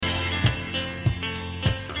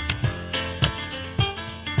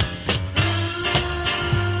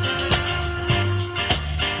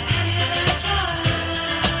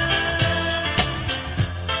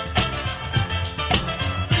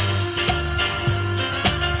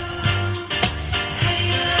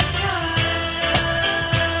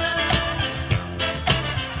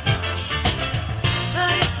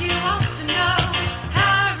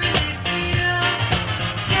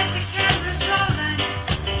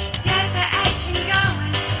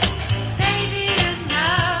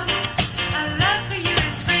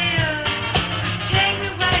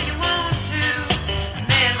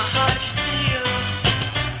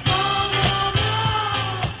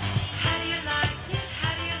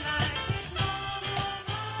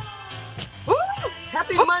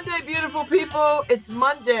beautiful people. It's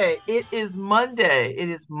Monday. It is Monday. It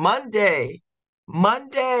is Monday.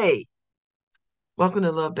 Monday. Welcome to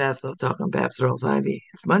LoveBabz LoveTalk. I'm Babz Rawls-Ivy.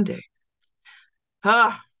 It's Monday.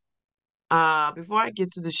 Before I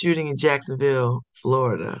get to the shooting in Jacksonville,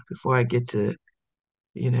 Florida, before I get to,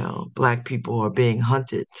 Black people are being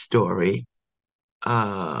hunted story,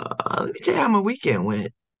 let me tell you how my weekend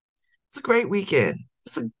went. It's a great weekend.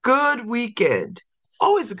 It's a good weekend.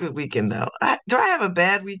 Always a good weekend, though. Do I have a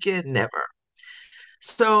bad weekend? Never.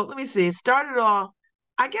 So let me see. It started off,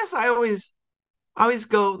 I guess I always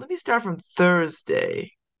go, let me start from Thursday.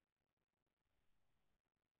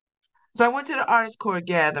 So I went to the Artist Core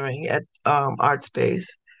gathering at Art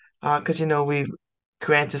Space because we've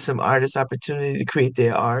granted some artists opportunity to create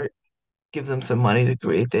their art, give them some money to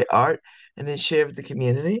create their art, and then share with the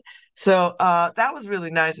community. So that was really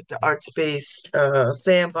nice at the Art Space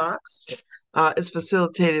Sandbox. It's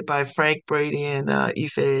facilitated by Frank Brady and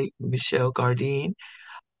Ife Michelle Gardine.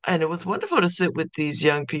 And it was wonderful to sit with these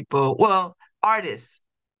young people, well, artists,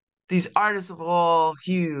 these artists of all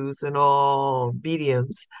hues and all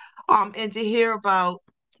mediums, and to hear about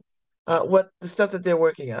what the stuff that they're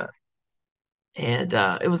working on. And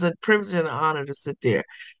it was a privilege and an honor to sit there.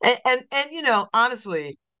 And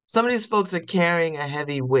honestly, some of these folks are carrying a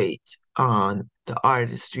heavy weight on the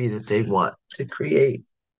artistry that they want to create.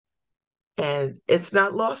 And it's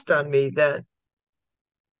not lost on me that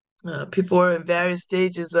people are in various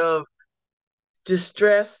stages of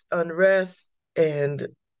distress, unrest, and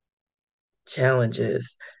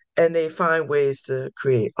challenges, and they find ways to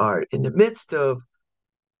create art in the midst of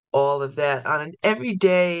all of that on an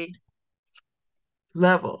everyday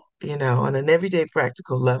level, on an everyday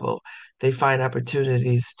practical level. They find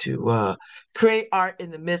opportunities to create art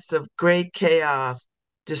in the midst of great chaos,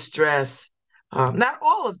 distress. Not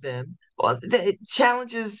all of them. Well, the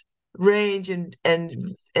challenges range and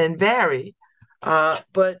vary,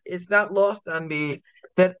 but it's not lost on me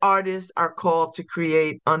that artists are called to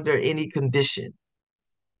create under any condition,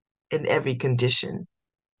 in every condition.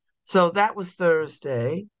 So that was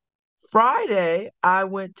Thursday. Friday, I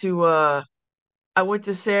went to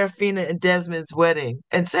Serafina and Desmond's wedding.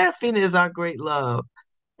 And Serafina is our great love.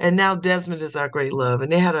 And now Desmond is our great love.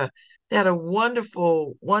 And they had a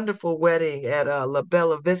wonderful, wonderful wedding at La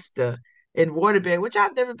Bella Vista in Waterbury, which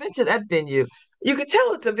I've never been to that venue. You can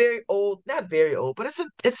tell it's a very old, not very old, but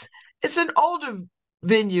it's an older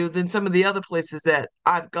venue than some of the other places that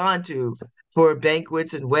I've gone to for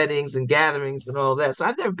banquets and weddings and gatherings and all that. So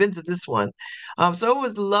I've never been to this one. So it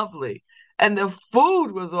was lovely. And the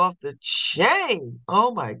food was off the chain.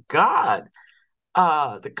 Oh my God.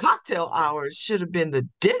 The cocktail hours should have been the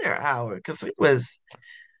dinner hour because it was,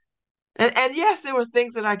 and yes, there were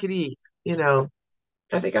things that I could eat. You know,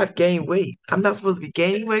 I think I've gained weight. I'm not supposed to be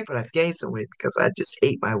gaining weight, but I've gained some weight because I just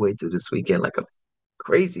ate my way through this weekend like a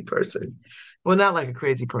crazy person. Well, not like a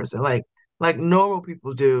crazy person, like normal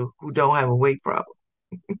people do who don't have a weight problem.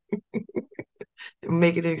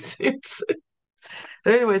 Make it any sense.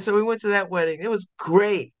 Anyway, so we went to that wedding. It was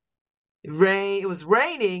great. It was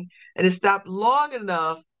raining and it stopped long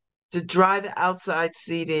enough to dry the outside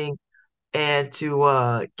seating and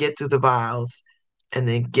to get through the vials and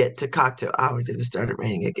then get to cocktail hour. Then it started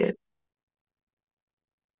raining again.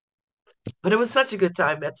 But it was such a good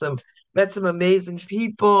time. Met some amazing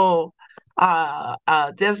people.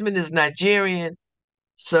 Desmond is Nigerian,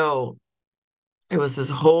 so it was this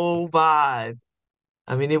whole vibe.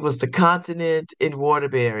 I mean, it was the continent in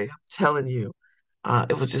Waterbury. I'm telling you,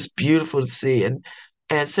 it was just beautiful to see.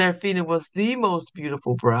 And Serafina was the most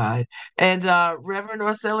beautiful bride. And Reverend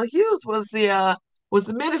Ursula Hughes was the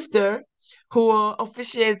minister who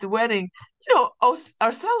officiated the wedding.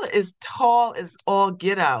 Ursula is tall as all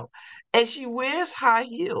get out, and she wears high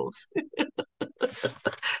heels.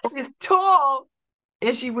 She's tall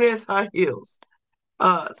and she wears high heels.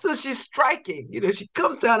 So she's striking. She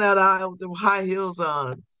comes down that aisle with the high heels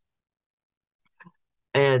on.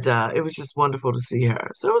 And it was just wonderful to see her.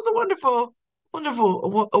 So it was a wonderful,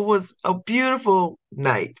 wonderful, it was a beautiful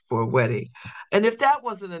night for a wedding. And if that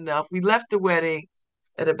wasn't enough, we left the wedding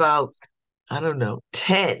at about, I don't know,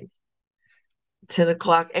 10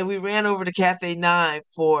 o'clock, and we ran over to Cafe 9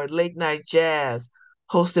 for late night jazz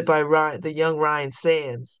hosted by the young Ryan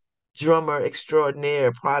Sands, drummer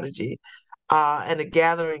extraordinaire, prodigy, and a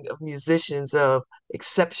gathering of musicians of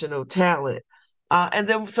exceptional talent. And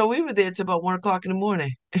then, so we were there till about 1 o'clock in the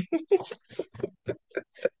morning.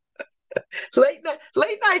 Late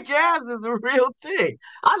night jazz is a real thing.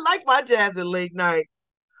 I like my jazz at late night.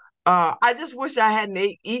 I just wish I hadn't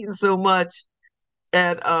eaten so much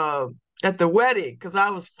at the wedding because I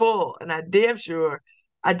was full, and I damn sure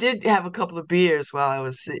I did have a couple of beers while I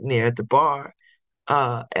was sitting there at the bar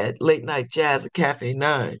at Late Night Jazz at Cafe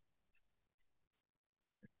 9.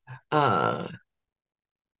 Uh,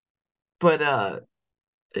 but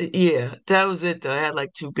yeah, that was it though. I had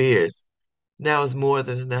like two beers. That was more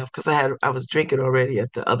than enough because I was drinking already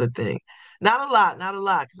at the other thing. Not a lot, not a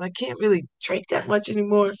lot, because I can't really drink that much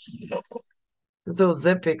anymore. So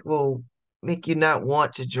Ozempic will make you not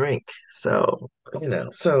want to drink. So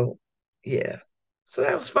yeah. So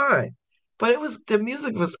that was fine. But the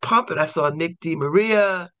music was pumping. I saw Nick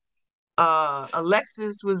DeMaria,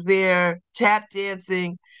 Alexis was there tap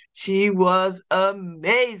dancing. She was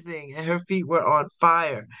amazing, and her feet were on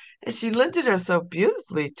fire. And she lended herself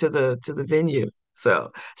beautifully to the venue.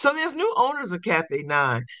 So there's new owners of Cafe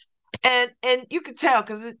Nine, and you could tell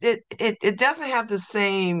because it doesn't have the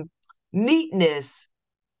same neatness.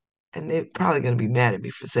 And they're probably gonna be mad at me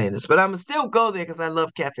for saying this, but I'm gonna still go there because I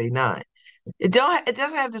love Cafe Nine. It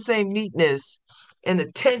doesn't have the same neatness and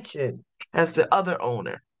attention as the other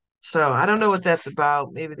owner. So I don't know what that's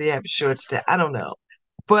about. Maybe they have a short staff. I don't know.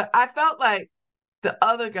 But I felt like the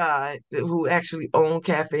other guy who actually owned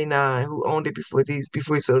Cafe Nine, who owned it before he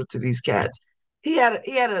sold it to these cats, he had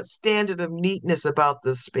a standard of neatness about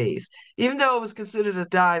the space. Even though it was considered a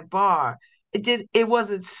dive bar, it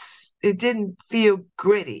didn't feel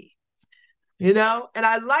gritty, you know? And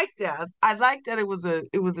I like that. I like that it was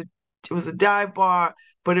a dive bar,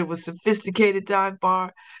 but it was sophisticated dive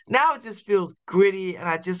bar. Now it just feels gritty and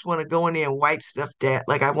I just want to go in there and wipe stuff down.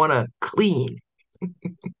 Like I want to clean.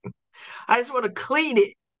 I just want to clean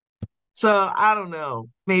it. So I don't know.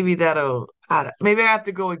 Maybe I have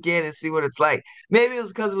to go again and see what it's like. Maybe it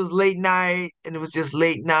was because it was late night and it was just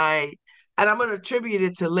late night. And I'm gonna attribute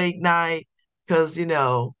it to late night because,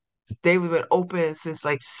 they've been open since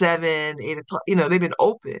like 7, 8 o'clock. They've been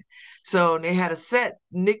open. So they had a set.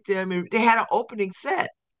 They had an opening set.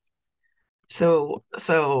 So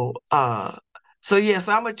so uh so yeah,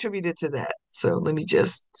 so I'm attributed to that. So let me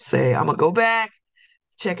just say I'm gonna go back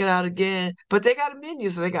check it out again. But they got a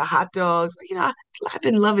menu, so they got hot dogs. I've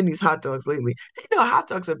been loving these hot dogs lately. Hot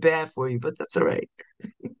dogs are bad for you, but that's all right.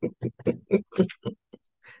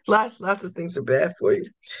 Lots of things are bad for you.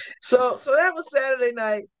 So that was Saturday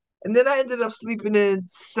night, and then I ended up sleeping in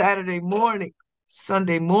Sunday morning,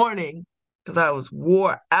 because I was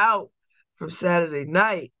wore out from Saturday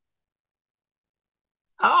night.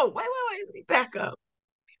 Oh, wait. Let me back up.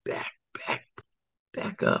 Back, back,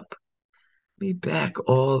 back up. Let me back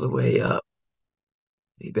all the way up.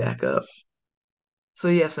 Let me back up. So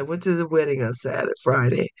yes, I went to the wedding on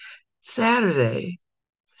Saturday. Saturday.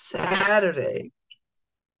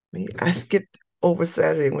 I skipped over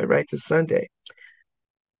Saturday and went right to Sunday.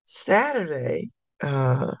 Saturday,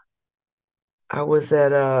 uh, I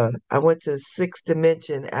went to Sixth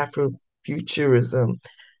Dimension Afrofuturism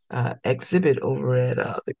exhibit over at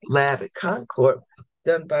the lab at Concord,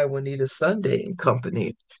 done by Juanita Sunday and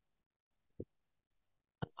Company.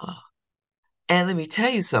 Uh, and let me tell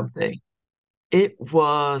you something. It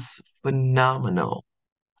was phenomenal.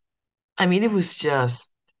 I mean, it was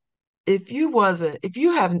just if you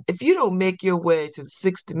don't make your way to the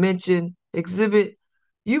sixth dimension exhibit,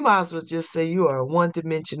 you might as well just say you are a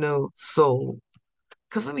one-dimensional soul.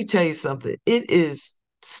 Because let me tell you something, it is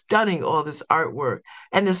stunning, all this artwork,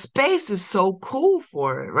 and the space is so cool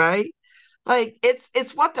for it, right? Like it's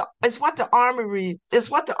what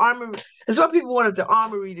people wanted the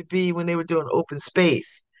armory to be when they were doing open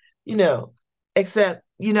space, you know, except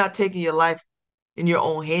you're not taking your life in your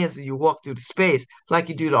own hands when you walk through the space like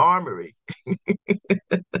you do the armory.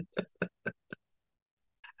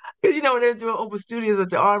 'Cause when they were doing open studios at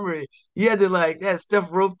the Armory, you had to they had stuff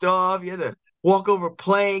roped off, you had to walk over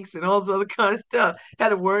planks and all this other kind of stuff. Had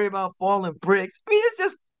to worry about falling bricks. I mean, it's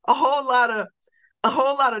just a whole lot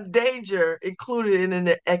of danger included in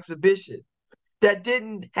an exhibition that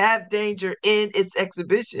didn't have danger in its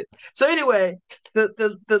exhibition. So anyway,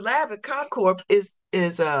 the lab at Concorp is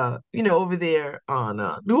over there on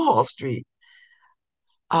Newhall Street.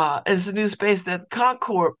 It's a new space that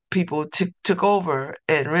Concord people took over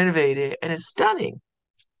and renovated, and it's stunning.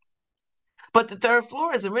 But the third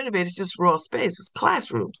floor isn't renovated; it's just raw space. It's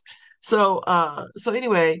classrooms. So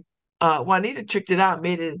anyway, Juanita tricked it out,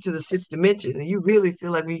 made it into the sixth dimension, and you really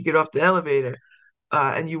feel like when you get off the elevator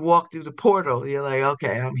and you walk through the portal, you're like,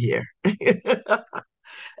 okay, I'm here.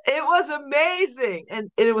 It was amazing, and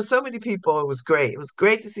it was so many people. It was great. It was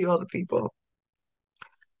great to see all the people.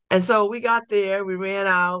 And so we got there, we ran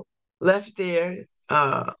out, left there.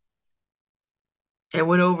 And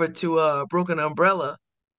went over to Broken Umbrella,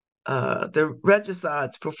 the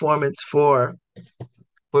Regicides performance for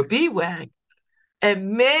BWAG.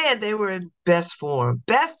 And man, they were in best form,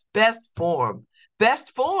 best form,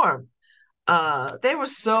 best form. They were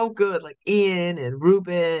so good, like Ian and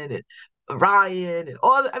Ruben and Ryan and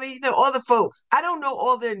I mean, all the folks. I don't know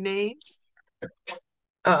all their names,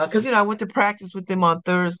 because I went to practice with them on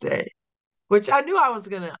Thursday, which I knew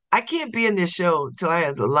I can't be in this show until I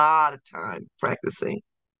has a lot of time practicing.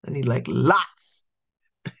 I need like lots.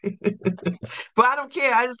 But I don't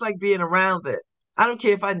care. I just like being around it. I don't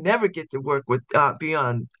care if I never get to work with be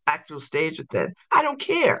on actual stage with them. I don't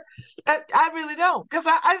care. I really don't, because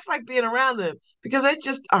I just like being around them because they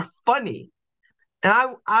just are funny. And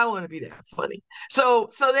I want to be that funny. So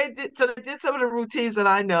they did some of the routines that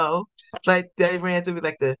I know. Like they ran through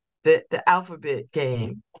like the alphabet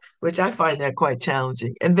game, which I find that quite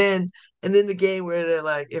challenging. And then the game where they're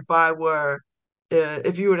like, if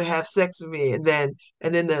you were to have sex with me, and then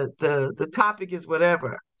the topic is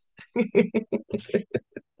whatever.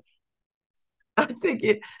 I think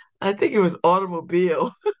it I think it was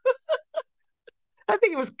automobile. I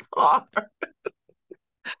think it was car.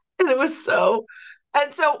 And it was so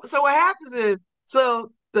what happens is,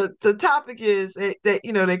 so the topic is that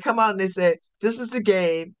they come out and they say, this is the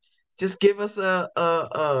game. Just give us a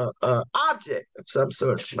object of some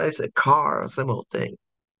sort. Somebody said car or some old thing.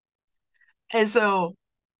 And so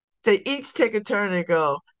they each take a turn and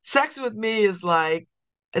go, sex with me is like,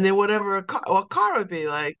 and then whatever a car would be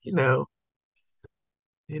like,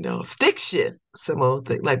 stick shift, some old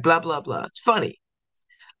thing, like blah blah blah. It's funny.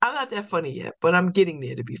 I'm not that funny yet, but I'm getting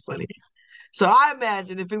there to be funny. So I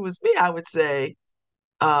imagine if it was me, I would say,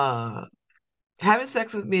 uh, having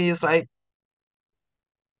sex with me is like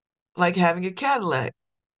having a Cadillac,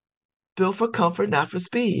 built for comfort, not for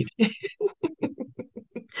speed.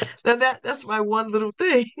 Now that's my one little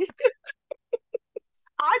thing.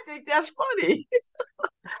 I think that's funny.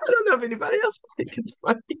 I don't know if anybody else would think it's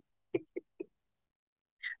funny,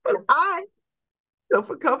 but I built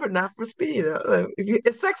for comfort, not for speed.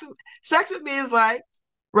 Sex with me is like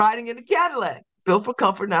riding in a Cadillac, built for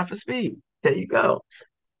comfort, not for speed. There you go.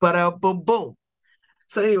 But boom boom.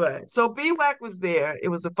 So anyway, so BWAC was there. It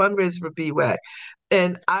was a fundraiser for BWAC.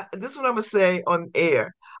 And this is what I'm gonna say on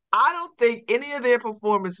air. I don't think any of their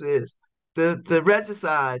performances, the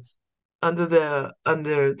regicides under the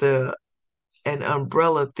an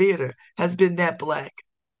umbrella theater, has been that black.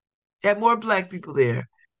 They had more black people there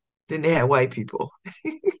than they had white people.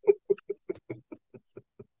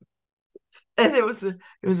 And it was a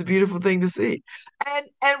beautiful thing to see. And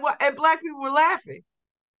black people were laughing.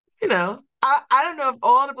 I don't know if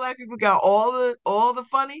all the black people got all the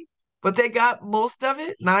funny, but they got most of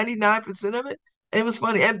it, 99% of it. And it was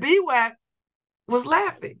funny. And BWAC was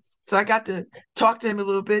laughing. So I got to talk to him a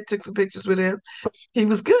little bit, took some pictures with him. He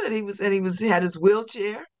was good. He had his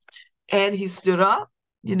wheelchair and he stood up,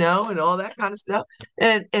 and all that kind of stuff.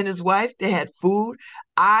 And his wife, they had food.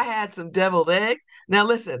 I had some deviled eggs. Now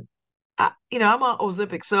listen, I'm on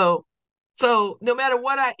Ozempic, so no matter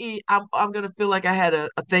what I eat, I'm gonna feel like I had a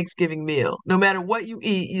Thanksgiving meal. No matter what you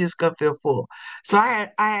eat, you just gonna feel full. So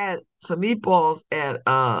I had some meatballs at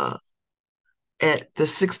the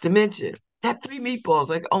Sixth Dimension. I had three meatballs.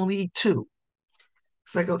 I could only eat two.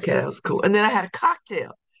 It's like, okay, that was cool. And then I had a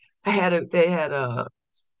cocktail. They had a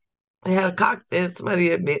cocktail. Somebody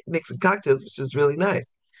had mixed some cocktails, which was really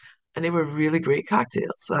nice, and they were really great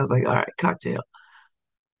cocktails. So I was like, all right, cocktail.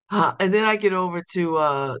 And then I get over to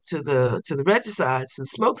the Regicides and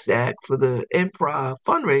Smokestack for the improv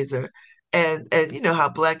fundraiser, and you know how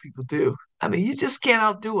black people do. I mean, you just can't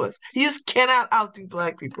outdo us. You just cannot outdo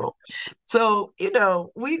black people. So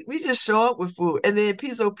we just show up with food, and then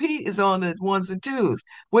Piso Pete is on the ones and twos,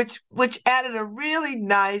 which added a really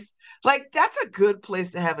nice, like that's a good place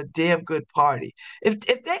to have a damn good party. If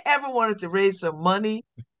they ever wanted to raise some money,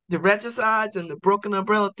 the Regicides and the Broken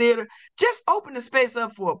Umbrella Theater, just open the space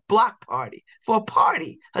up for a block party, for a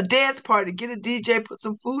party, a dance party. Get a DJ, put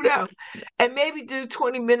some food out, and maybe do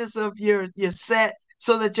 20 minutes of your set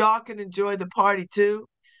so that y'all can enjoy the party too.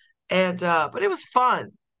 And but it was fun.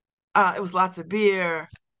 It was lots of beer.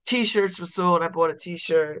 T-shirts were sold. I bought a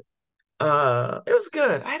T-shirt. It was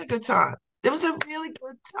good. I had a good time. It was a really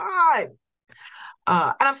good time.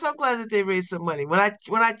 And I'm so glad that they raised some money. When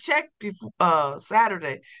I checked before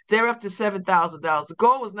Saturday, they were up to $7,000. The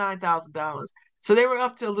goal was $9,000, so they were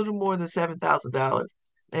up to a little more than $7,000.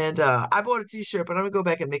 And I bought a T-shirt, but I'm gonna go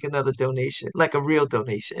back and make another donation, like a real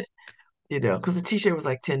donation, because the T-shirt was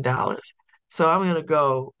like $10. So I'm gonna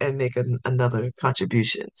go and make another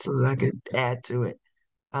contribution so that I could add to it,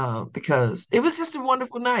 because it was just a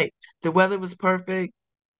wonderful night. The weather was perfect,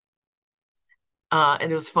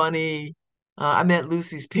 and it was funny. I met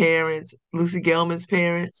Lucy Gelman's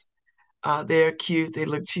parents. They're cute.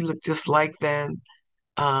 She looked just like them.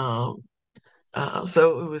 Um,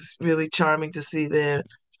 so it was really charming to see them.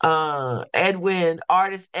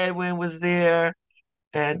 Artist Edwin was there,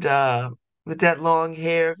 and with that long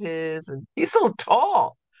hair of his, and he's so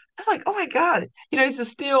tall. It's like, oh my God, he's a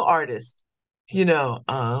still artist, you know.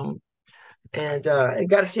 And I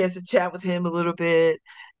got a chance to chat with him a little bit,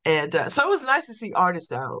 and so it was nice to see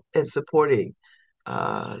artists out and supporting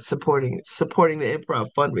the improv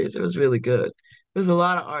fundraiser. It was really good. There was a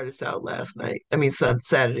lot of artists out last night. I mean,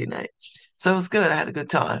 Saturday night, so it was good. I had a good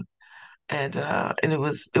time, and it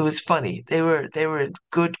was funny. They were in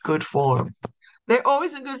good form. They're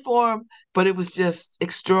always in good form, but it was just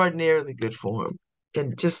extraordinarily good form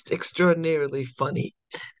and just extraordinarily funny.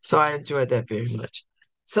 So I enjoyed that very much.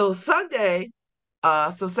 So Saturday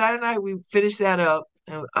night we finished that up,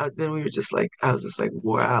 and then we were just like, I was just like,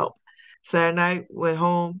 wow. Saturday night went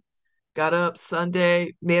home, got up.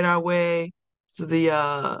 Sunday made our way to the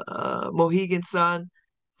Mohegan Sun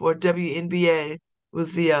for WNBA. It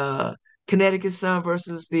was the Connecticut Sun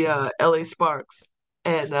versus the LA Sparks,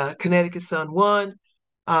 and Connecticut Sun won.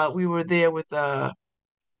 We were there with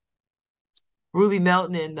Ruby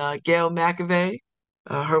Melton and Gail McAvey,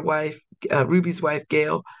 her wife, Ruby's wife,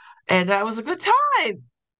 Gail, and that was a good time.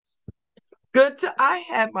 I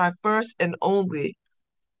had my first and only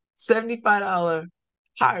 $75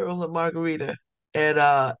 high roller margarita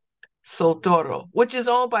at Sol Toro, which is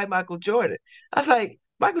owned by Michael Jordan. I was like,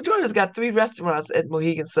 Michael Jordan's got three restaurants at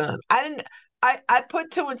Mohegan Sun. I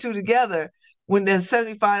put two and two together when the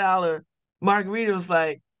 $75 margarita was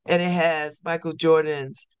like, and it has Michael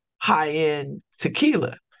Jordan's high-end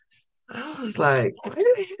tequila. I was like, why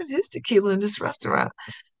do they have his tequila in this restaurant?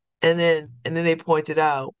 And then they pointed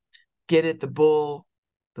out, get it, it's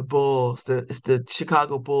the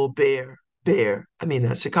Chicago Bull Bear. I mean,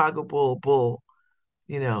 a Chicago Bull,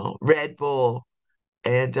 Red Bull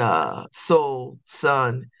and Soul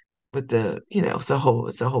Sun with it's a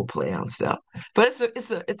whole play on stuff. But it's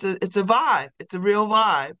a vibe. It's a real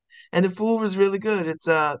vibe. And the food was really good. It's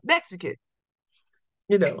Mexican,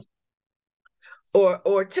 you know,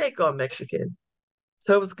 or take on Mexican.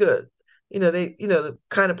 So it was good. The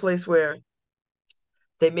kind of place where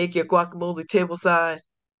they make your guacamole tableside.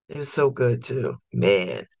 It was so good too,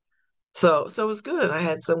 man. So it was good. I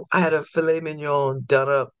had a filet mignon done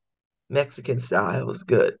up Mexican style. It was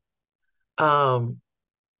good. Um,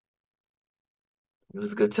 it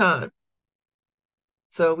was a good time.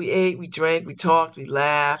 So we ate, we drank, we talked, we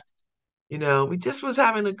laughed. We just was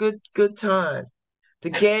having a good time. The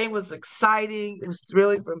game was exciting. It was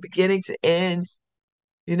thrilling from beginning to end.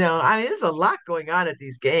 I mean, there's a lot going on at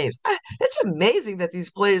these games. It's amazing that these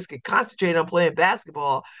players can concentrate on playing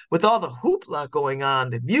basketball with all the hoopla going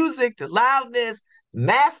on, the music, the loudness,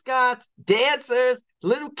 mascots, dancers,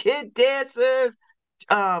 little kid dancers,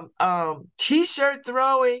 t-shirt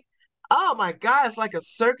throwing. Oh my God, it's like a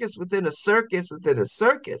circus within a circus within a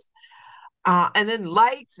circus. And then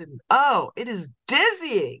lights and it is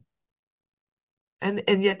dizzying.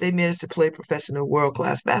 And yet they managed to play professional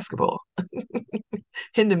world-class basketball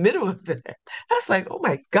in the middle of it. That's like, oh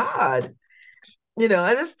my God. And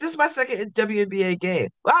this is my second WNBA game.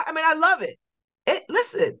 Well, I mean, I love it.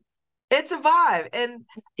 Listen, it's a vibe. And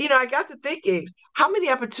I got to thinking, how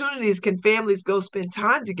many opportunities can families go spend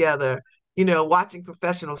time together, watching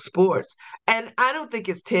professional sports? And I don't think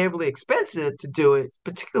it's terribly expensive to do it,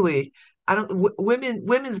 particularly I don't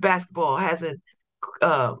women's basketball hasn't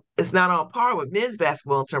it's not on par with men's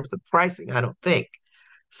basketball in terms of pricing, I don't think.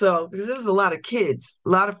 So, because there was a lot of kids, a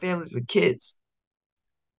lot of families with kids.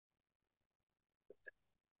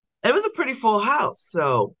 And it was a pretty full house,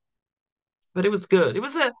 but it was good.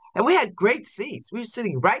 And we had great seats. We were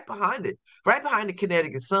sitting right behind the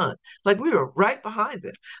Connecticut Sun. Like we were right behind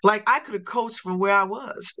them. Like I could have coached from where I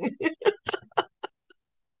was.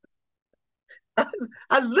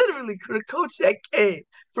 I literally could have coached that game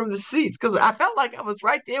from the seats because I felt like I was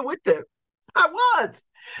right there with them. I was.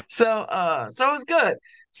 So it was good.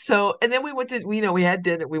 So, and then we went to, we had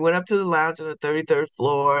dinner. We went up to the lounge on the 33rd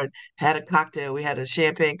floor and had a cocktail. We had a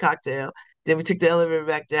champagne cocktail. Then we took the elevator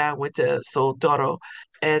back down, went to Sol Toro,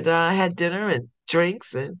 and had dinner and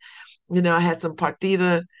drinks. And, I had some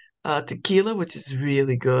partida tequila, which is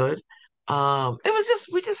really good. We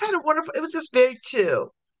just had a wonderful, it was just very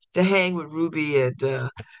chill to hang with Ruby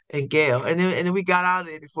and Gail. And then we got out of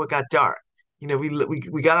there before it got dark.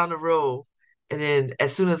 We got on the road, and then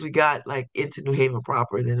as soon as we got like into New Haven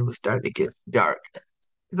proper, then it was starting to get dark.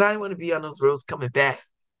 Because I didn't want to be on those roads coming back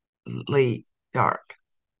late, dark.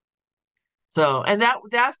 So, and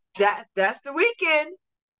that's the weekend.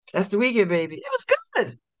 That's the weekend, baby. It was good.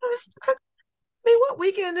 It was good. mean, what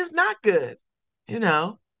weekend is not good? You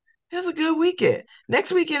know, it's a good weekend.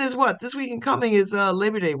 Next weekend is what? This weekend coming is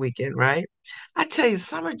Labor Day weekend, right? I tell you,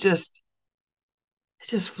 summer just it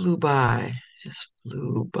just flew by. It just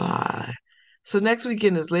flew by. So next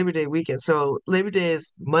weekend is Labor Day weekend. So Labor Day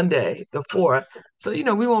is Monday, the 4th. So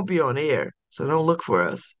we won't be on air. So don't look for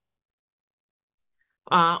us.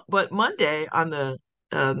 But Monday on the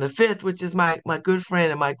 5th, which is my good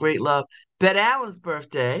friend and my great love, Bet Allen's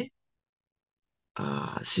birthday.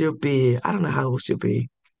 She'll be, I don't know how old she'll be.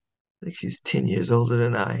 I think she's 10 years older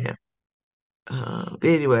than I am. But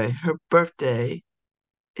anyway, her birthday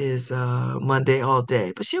is Monday all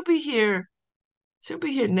day. But she'll be here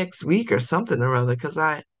next week or something or other because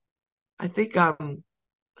I think I'm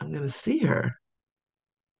gonna see her.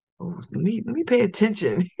 Oh, let me pay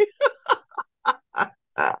attention.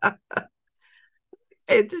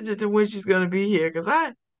 Pay attention to when she's gonna be here because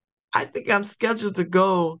I think I'm scheduled to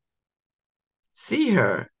go see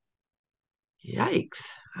her.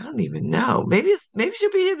 Yikes. I don't even know. Maybe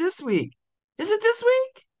she'll be here this week. Is it this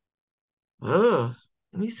week? Oh,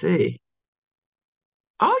 let me see.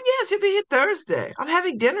 Oh yeah, she'll be here Thursday. I'm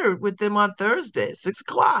having dinner with them on Thursday, 6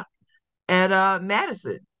 o'clock at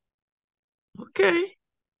Madison. Okay.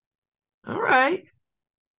 All right.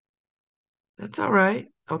 That's all right.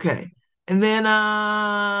 Okay. And then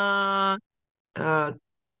uh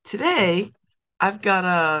today I've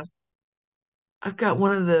got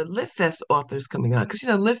one of the Lit Fest authors coming on because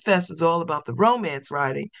Lit Fest is all about the romance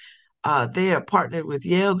writing. They are partnered with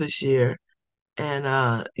Yale this year,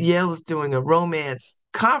 and Yale is doing a romance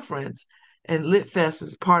conference, and Lit Fest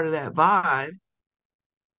is part of that vibe.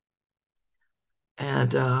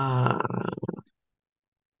 And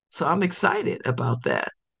so I'm excited about that.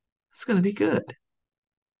 It's going to be good.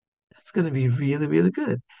 It's going to be really, really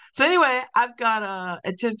good. So anyway, I've got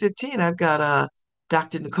at 10:15, I've got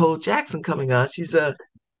Dr. Nicole Jackson coming on. She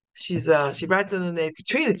writes under the name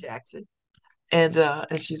Katrina Jackson, and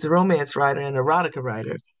she's a romance writer and erotica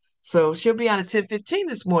writer. So she'll be on at 10:15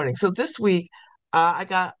 this morning. So this week, I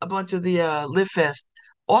got a bunch of the Live Fest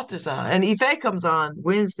authors on, and Ife comes on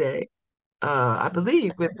Wednesday, I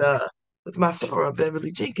believe, with my soror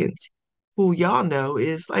Beverly Jenkins, who y'all know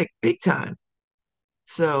is like big time.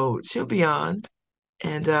 So she'll be on,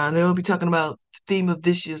 and they'll be talking about the theme of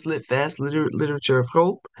this year's Lit Fest, literature of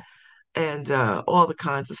hope, and all the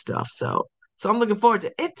kinds of stuff. So I'm looking forward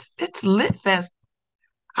to it. It's Lit Fest.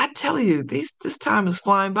 I tell you, this time is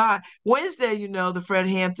flying by. Wednesday, the Fred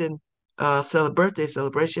Hampton birthday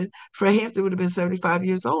celebration. Fred Hampton would have been 75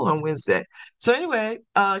 years old on Wednesday. So anyway,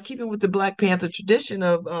 keeping with the Black Panther tradition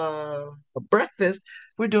of breakfast,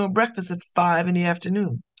 we're doing breakfast at 5 in the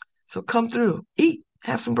afternoon. So come through, eat,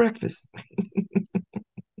 have some breakfast,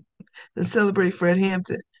 and celebrate Fred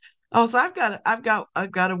Hampton. Oh, so I've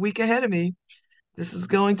got a week ahead of me. This is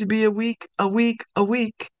going to be a week, a week, a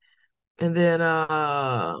week. And then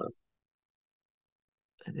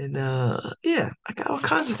yeah, I got all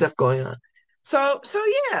kinds of stuff going on. So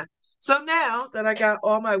yeah. So now that I got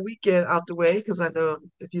all my weekend out the way, because I know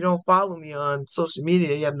if you don't follow me on social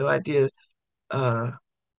media, you have no idea uh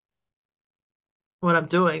what I'm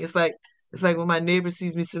doing. It's like when my neighbor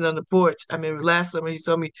sees me sitting on the porch. I mean, last summer he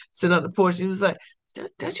saw me sitting on the porch. And he was like,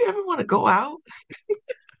 "Don't you ever want to go out?"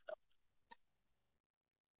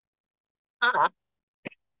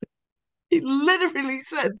 He literally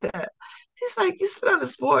said that. He's like, "You sit on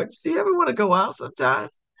this porch. Do you ever want to go out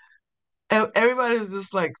sometimes?" And everybody was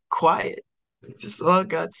just like quiet. It just all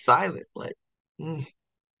got silent. Like, mm,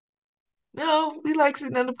 no, we like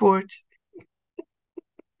sitting on the porch.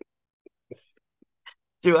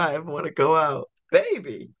 Do I ever want to go out?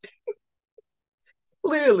 Baby,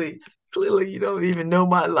 clearly, clearly you don't even know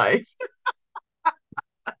my life.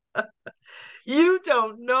 You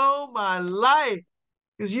don't know my life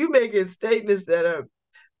because you making statements that are,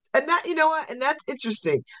 and that, you know what? And that's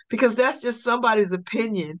interesting because that's just somebody's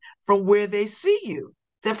opinion from where they see you,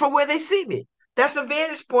 that from where they see me. That's a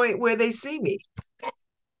vantage point where they see me.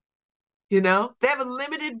 They have a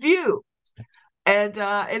limited view. And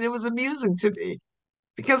it was amusing to me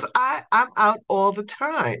because I'm out all the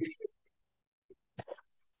time.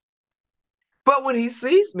 But when he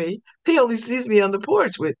sees me, he only sees me on the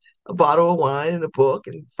porch with a bottle of wine and a book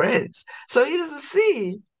and friends. So he doesn't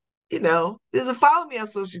see, he doesn't follow me on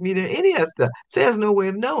social media or any of that stuff. So he has no way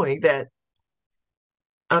of knowing that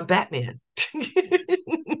I'm Batman. He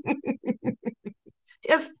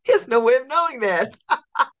has no way of knowing that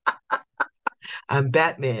I'm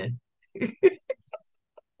Batman.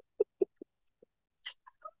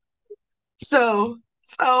 So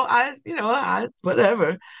I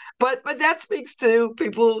whatever. But that speaks to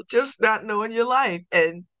people just not knowing your life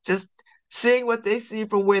and just seeing what they see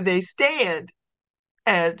from where they stand,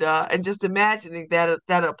 and just imagining that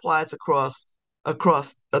that applies across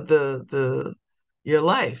the your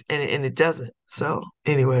life, and it doesn't. So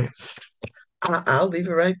anyway, I'll leave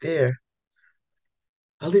it right there.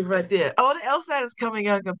 I'll leave it right there. Oh, the LSAT is coming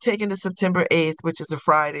up. I'm taking the September 8th, which is a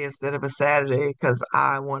Friday instead of a Saturday, because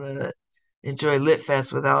I want to enjoy Lit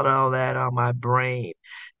Fest without all that on my brain.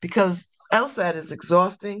 Because LSAT is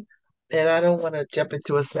exhausting, and I don't want to jump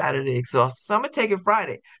into a Saturday exhausted. So I'm gonna take it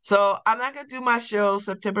Friday. So I'm not gonna do my show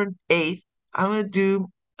September 8th. I'm gonna do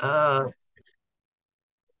uh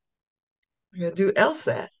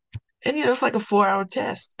LSAT. And it's like a 4-hour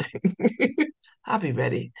test. I'll be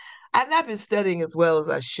ready. I've not been studying as well as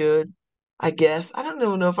I should, I guess. I don't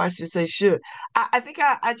even know if I should say should. I think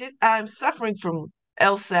I'm suffering from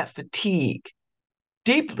LSAT fatigue,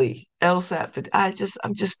 deeply LSAT fatigue.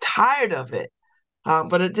 I'm just tired of it.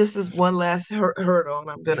 But it just is one last hurdle, and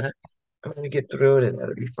I'm gonna get through it, and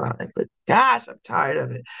that'll be fine. But gosh, I'm tired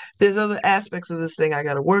of it. There's other aspects of this thing I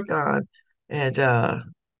got to work on, and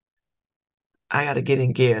I got to get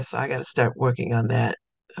in gear. So I got to start working on that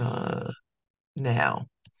now.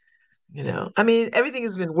 I mean, everything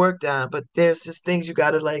has been worked on, but there's just things you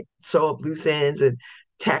got to like sew up loose ends and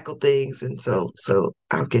tackle things, and so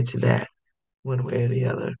I'll get to that one way or the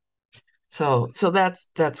other. So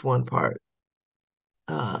that's one part.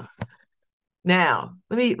 Uh, Now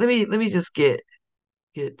let me just get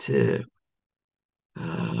uh,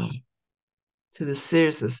 to the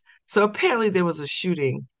seriousness. So apparently there was a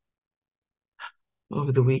shooting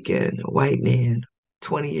over the weekend. A white man,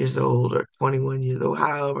 20 years old or 21 years old,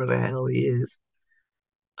 however the hell he is,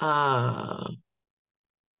 uh,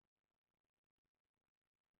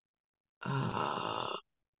 uh,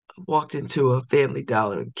 walked into a Family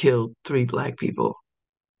Dollar and killed three black people.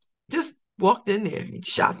 Just walked in there and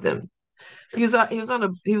shot them. He was on a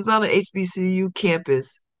HBCU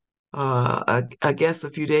campus, I guess a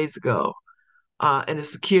few days ago, and the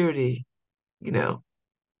security, you know,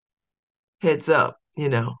 heads up,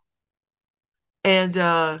 and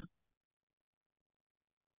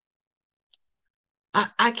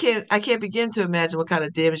I can't begin to imagine what kind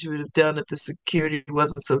of damage we would have done if the security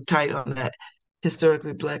wasn't so tight on that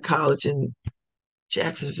historically black college in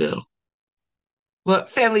Jacksonville. But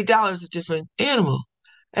Family Dollar is a different animal,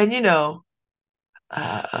 and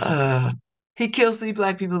uh, he kills three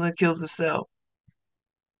black people and kills himself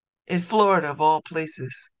in Florida of all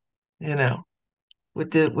places. You know,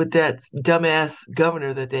 with that dumbass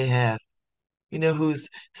governor that they have. Who's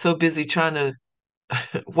so busy trying to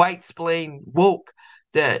white splain woke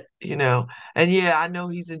that, and yeah, I know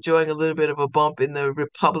he's enjoying a little bit of a bump in the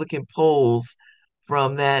Republican polls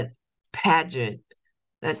from that pageant,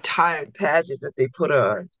 that tired pageant that they put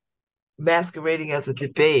on, masquerading as a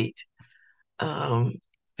debate. Um,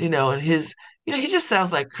 and he just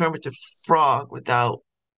sounds like Kermit the Frog without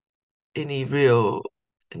any real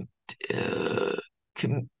uh,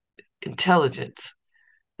 com- intelligence.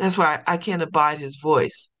 That's why I can't abide his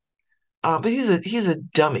voice. But he's a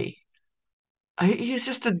dummy. He's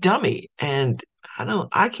just a dummy, and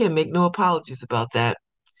I can't make no apologies about that.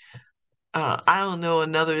 I don't know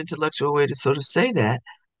another intellectual way to sort of say that.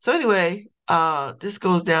 So anyway, this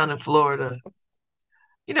goes down in Florida.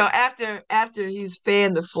 After he's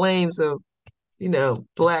fanned the flames of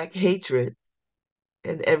black hatred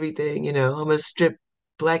and everything, I'm gonna strip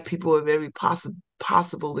black people of every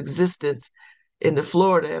possible existence in the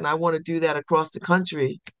Florida, and I want to do that across the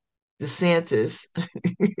country. DeSantis.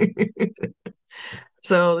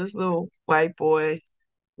 So this little white boy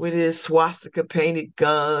with his swastika painted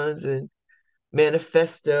guns and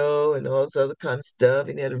manifesto and all this other kind of stuff,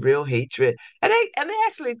 and he had a real hatred. And they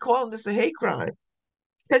actually calling this a hate crime.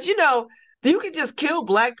 Because you can just kill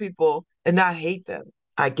black people and not hate them,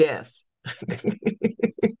 I guess.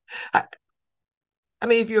 I, I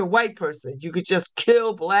mean, if you're a white person, you could just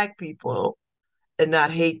kill black people and not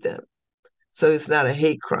hate them. So it's not a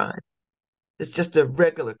hate crime. It's just a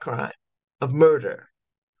regular crime of murder.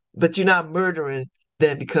 But you're not murdering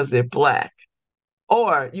them because they're black.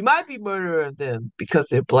 Or you might be murdering them because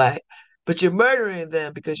they're black, but you're murdering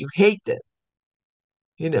them because you hate them.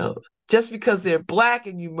 You know, just because they're black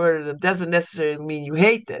and you murder them doesn't necessarily mean you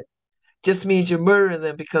hate them. Just means you're murdering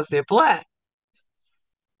them because they're black.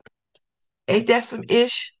 Ain't that some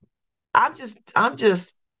ish? That's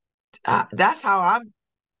how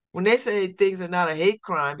when they say things are not a hate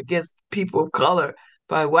crime against people of color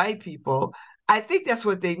by white people, I think that's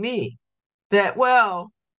what they mean. That,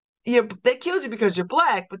 well, they killed you because you're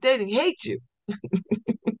black, but they didn't hate you.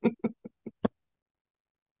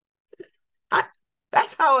 I,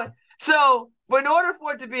 that's how it. So, in order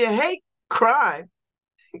for it to be a hate crime,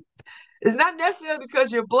 It's not necessarily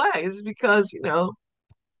because you're black. It's because,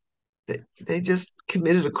 they just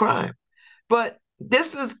committed a crime. But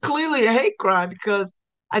this is clearly a hate crime because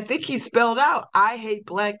I think he spelled out, I hate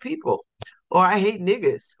black people or I hate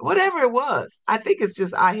niggas, whatever it was. I think it's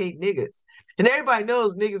just, I hate niggas. And everybody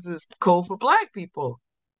knows niggas is code for black people.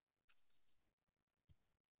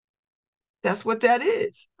 That's what that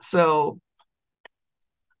is. So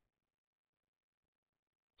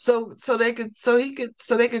they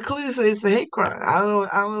could clearly say it's a hate crime. I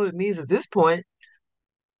don't know what it means at this point.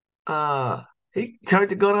 Uh, he turned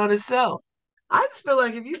the gun on himself. I just feel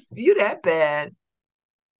like if you that bad,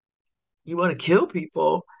 you want to kill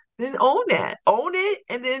people, then own that, own it,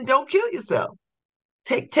 and then don't kill yourself.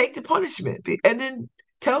 Take the punishment, and then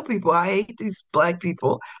tell people I hate these black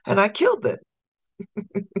people and I killed them.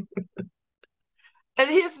 And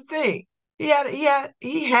here's the thing: he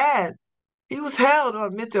was held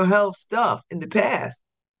on mental health stuff in the past,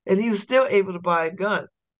 and he was still able to buy a gun.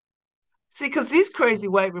 See, because these crazy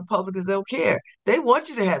white Republicans don't care. They want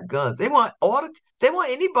you to have guns. They want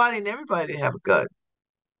anybody and everybody to have a gun.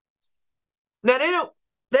 Now they don't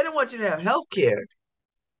want you to have health care,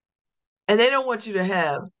 and they don't want you to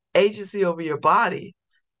have agency over your body.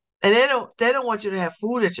 And they don't want you to have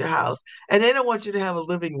food at your house, and they don't want you to have a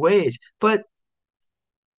living wage. But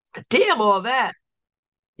damn all that,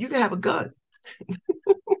 you can have a gun.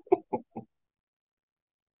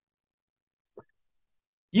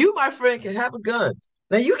 You, my friend, can have a gun.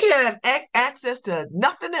 Now you can't have access to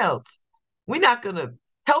nothing else. We're not gonna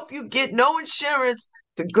help you get no insurance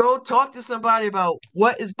to go talk to somebody about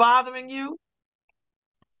what is bothering you.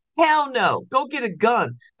 Hell no. Go get a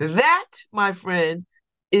gun. That, my friend,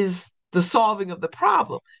 is the solving of the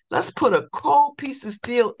problem. Let's put a cold piece of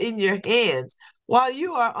steel in your hands while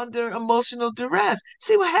you are under emotional duress.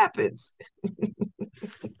 See what happens.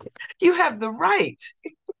 You have the right.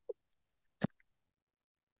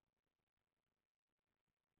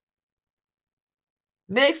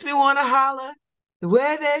 Makes me want to holler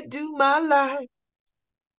where they do my life.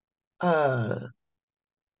 Uh,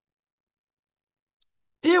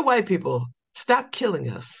 dear white people, stop killing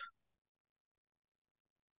us.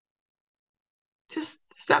 Just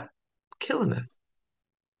stop killing us.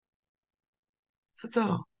 That's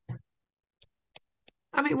all.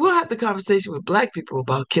 I mean, we'll have the conversation with black people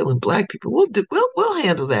about killing black people. We'll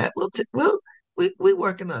handle that. We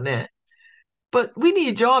working on that. But we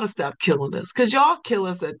need y'all to stop killing us because y'all kill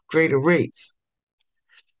us at greater rates.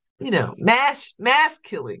 Mass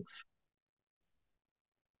killings,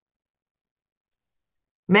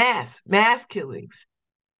 mass killings.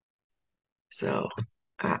 So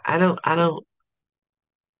I don't know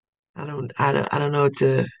what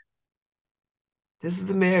to. This is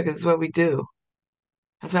America. This is what we do.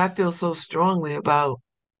 That's why I feel so strongly about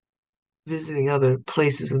visiting other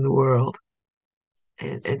places in the world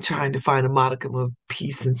and trying to find a modicum of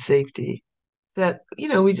peace and safety that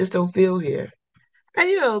we just don't feel here.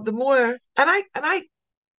 And the more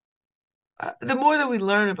the more that we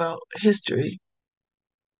learn about history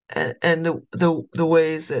and the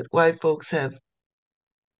ways that white folks have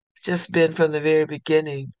just been from the very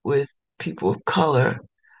beginning with people of color,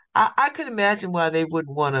 I could imagine why they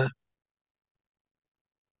wouldn't want to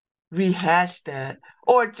rehash that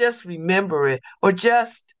or just remember it or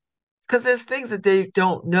just because there's things that they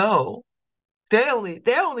don't know. They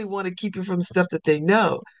only want to keep you from stuff that they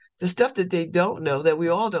know. The stuff that they don't know that we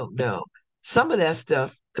all don't know. Some of that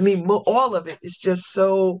stuff, I mean, all of it is just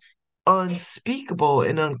so unspeakable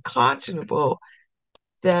and unconscionable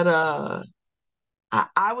that I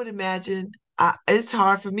would imagine it's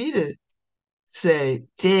hard for me to say,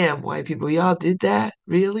 damn, white people, y'all did that?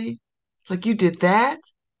 Really? Like you did that?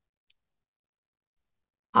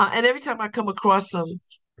 And every time I come across some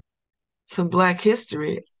Black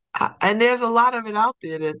history, and there's a lot of it out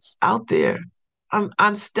there that's out there.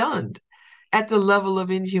 I'm stunned at the level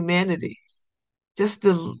of inhumanity, just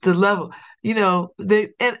the level.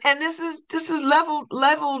 And this is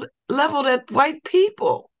leveled at white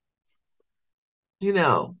people. You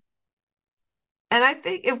know, and I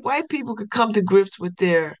think if white people could come to grips with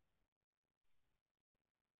their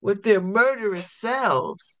murderous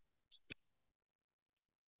selves,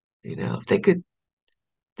 if they could,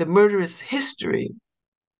 the murderous history,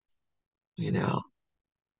 you know,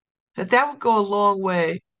 that would go a long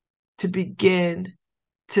way to begin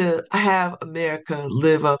to have America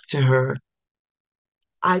live up to her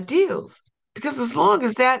ideals. Because as long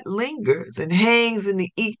as that lingers and hangs in the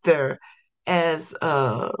ether as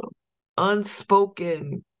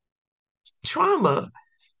unspoken trauma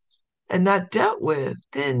and not dealt with,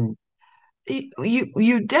 then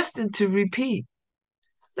you're destined to repeat.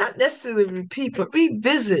 Not necessarily repeat, but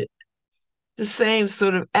revisit the same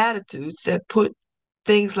sort of attitudes that put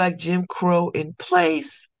things like Jim Crow in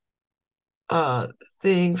place, uh,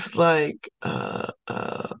 things like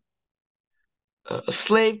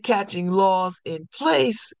slave catching laws in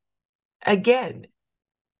place again,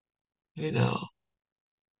 you know.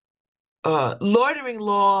 Loitering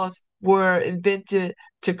laws were invented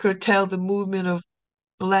to curtail the movement of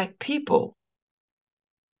Black people.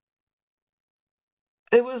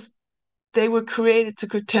 It was They were created to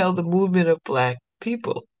curtail the movement of Black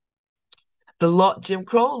people. The law, Jim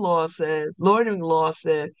Crow law says, loitering law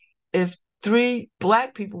said, if three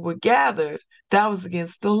Black people were gathered, that was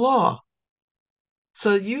against the law.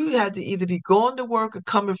 So you had to either be going to work or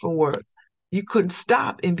coming from work. You couldn't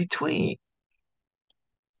stop in between.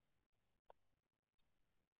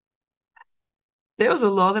 There was a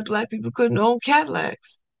law that Black people couldn't own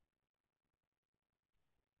Cadillacs.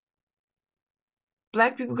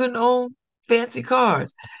 Black people couldn't own fancy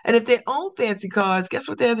cars. And if they owned fancy cars, guess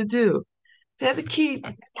what they had to do? They had to keep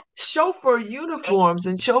chauffeur uniforms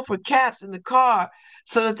and chauffeur caps in the car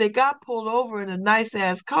so that if they got pulled over in a nice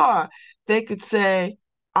ass car, they could say,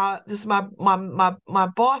 this is my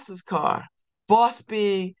boss's car. Boss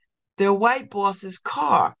being their white boss's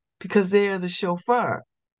car because they are the chauffeur.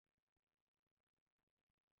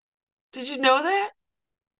 Did you know that?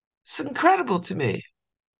 It's incredible to me.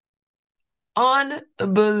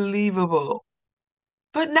 Unbelievable.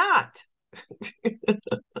 But not.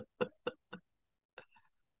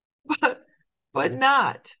 but but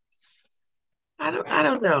not. I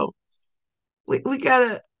don't know. We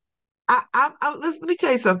gotta let me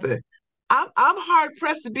tell you something. I'm hard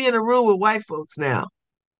pressed to be in a room with white folks now,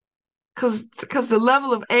 because the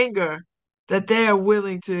level of anger that they are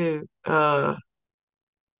willing to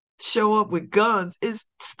show up with guns is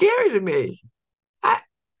scary to me. I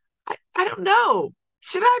I don't know.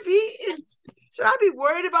 Should I be should I be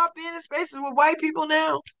worried about being in spaces with white people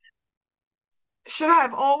now? Should I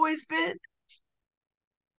have always been?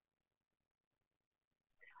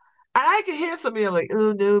 And I can hear some of you like,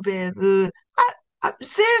 oh no, man.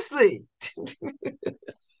 Seriously,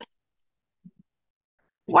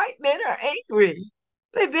 white men are angry.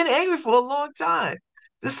 They've been angry for a long time.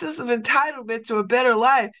 The sense of entitlement to a better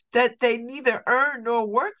life that they neither earn nor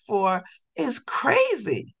work for is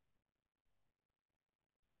crazy.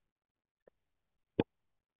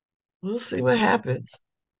 We'll see what happens.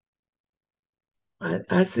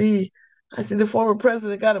 I see the former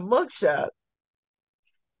president got a mugshot,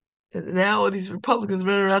 and now all these Republicans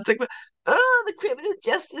running around talking about, oh, the criminal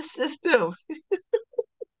justice system.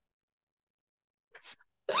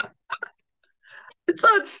 It's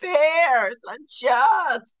unfair. It's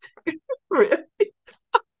unjust. Really?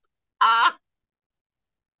 Ah,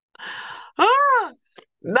 ah,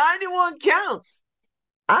 91 counts.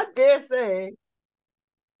 I dare say,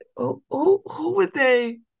 who would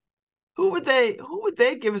they who would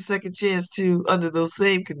they give a second chance to under those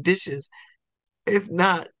same conditions, if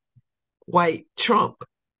not white Trump?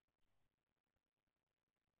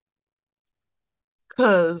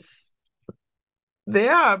 Because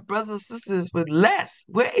there are brothers and sisters with less,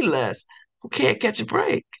 way less, who can't catch a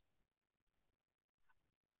break.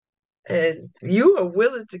 And you are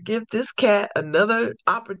willing to give this cat another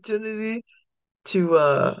opportunity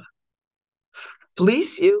to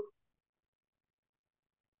fleece you?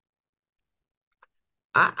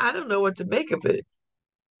 I don't know what to make of it.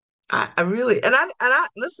 I really and I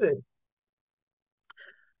listen,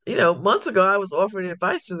 months ago I was offering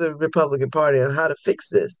advice to the Republican Party on how to fix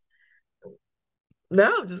this.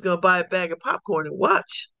 Now I'm just gonna buy a bag of popcorn and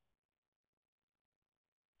watch.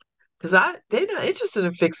 Because they're not interested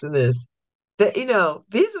in fixing this. That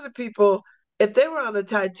these are the people, if they were on the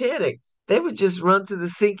Titanic, they would just run to the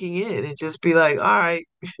sinking in and just be like, all right,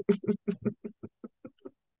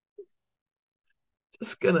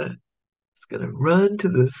 just gonna run to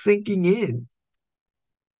the sinking in,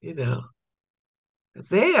 you know. 'Cause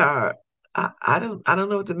they are I don't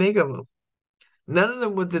know what to make of them. None of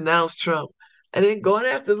them would denounce Trump. And then going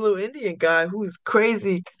after the little Indian guy who's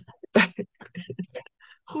crazy,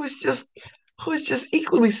 who's just who's just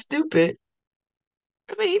equally stupid.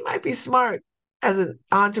 I mean, he might be smart as an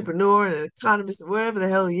entrepreneur and an economist or whatever the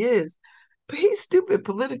hell he is, but he's stupid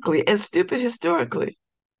politically and stupid historically.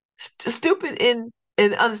 Stupid in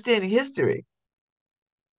understanding history.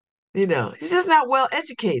 He's just not well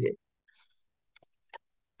educated,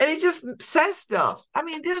 and he just says stuff. I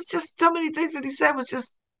mean, there's just so many things that he said was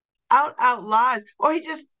just out lies, or he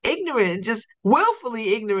just ignorant and just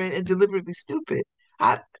willfully ignorant and deliberately stupid.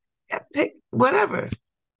 I pick whatever.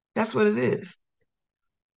 That's what it is.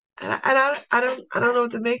 And I don't know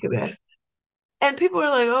what to make of that. And people are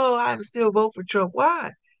like, "Oh, I would still vote for Trump."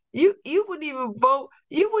 Why? You wouldn't even vote.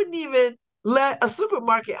 You wouldn't even let a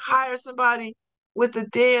supermarket hire somebody with a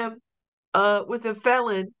damn with a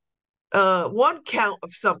felon one count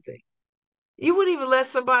of something. You wouldn't even let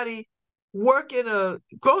somebody work in a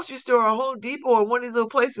grocery store or Home Depot or one of these little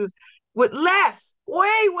places with less,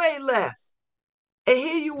 way, way less. And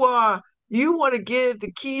here you are, you want to give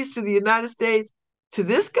the keys to the United States to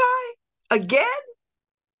this guy again?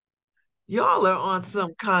 Y'all are on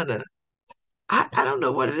some kind of, I don't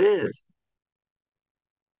know what it is,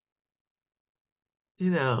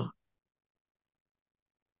 you know.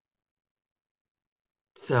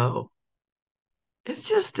 So it's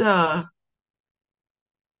just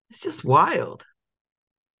wild.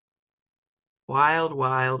 Wild,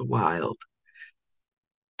 wild, wild.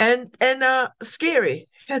 And scary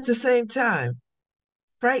at the same time.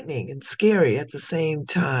 Frightening and scary at the same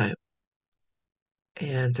time.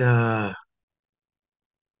 And I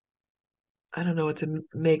don't know what to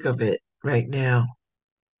make of it right now.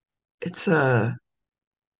 It's I'm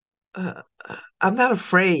not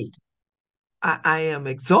afraid. I am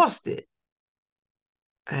exhausted,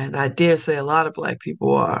 and I dare say a lot of Black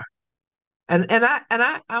people are. I'm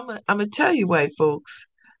gonna tell you, white folks,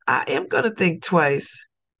 I am gonna think twice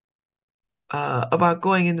about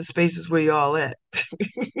going into spaces where y'all at.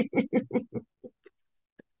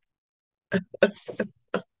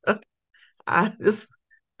 I just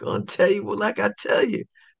gonna tell you, well, like I tell you,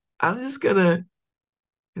 I'm just gonna,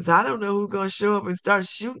 because I don't know who's gonna show up and start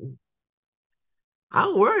shooting. I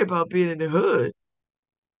don't worry about being in the hood,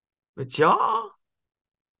 but y'all,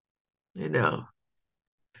 you know.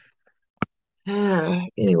 Yeah,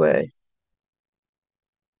 anyway,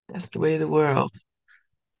 that's the way of the world.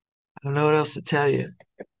 I don't know what else to tell you.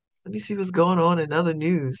 Let me see what's going on in other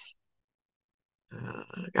news.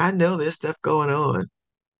 I know there's stuff going on.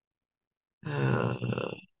 Uh,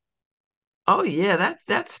 oh yeah, that's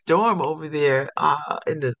that storm over there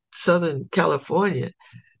in the Southern California.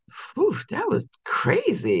 Whew, that was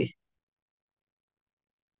crazy.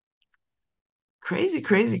 Crazy,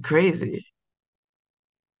 crazy, crazy.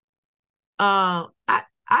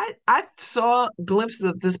 I saw glimpses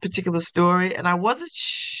of this particular story and I wasn't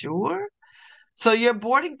sure. So your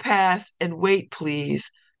boarding pass and wait,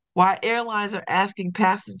 please, while airlines are asking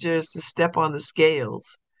passengers to step on the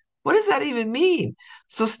scales. What does that even mean?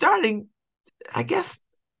 So starting, I guess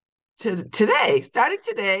starting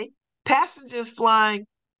today, passengers flying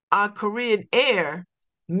on Korean Air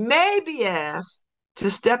may be asked to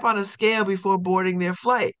step on a scale before boarding their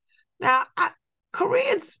flight. Now,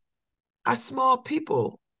 Koreans are small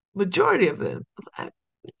people, majority of them. I,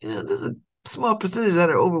 there's a small percentage that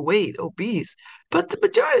are overweight, obese, but the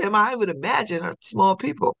majority of them, I would imagine, are small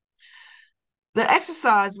people. The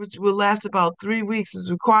exercise, which will last about 3 weeks,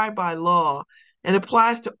 is required by law and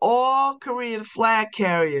applies to all Korean flag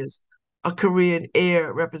carriers, a Korean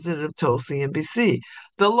Air representative told CNBC.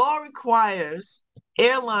 The law requires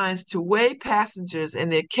airlines to weigh passengers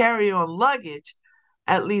and their carry-on luggage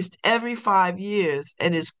at least every 5 years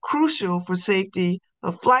and is crucial for safety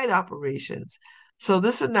of flight operations. So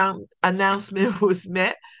this announcement was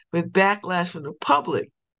met with backlash from the public.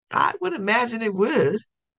 I would imagine it would.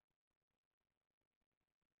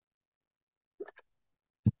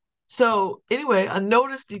 So anyway, a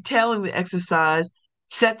notice detailing the exercise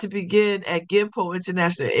set to begin at Gimpo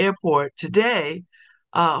International Airport today,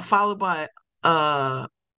 followed by uh,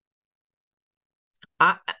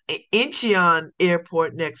 Incheon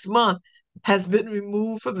Airport next month, has been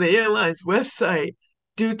removed from the airline's website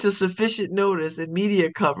due to sufficient notice and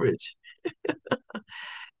media coverage.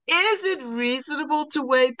 Is it reasonable to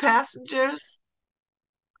weigh passengers?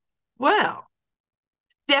 Well,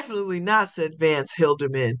 definitely not, said Vance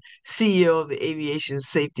Hilderman, CEO of the aviation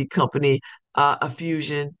safety company,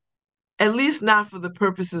 Affusion. At least not for the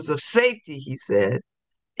purposes of safety, he said.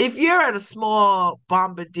 If you're at a small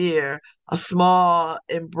Bombardier, a small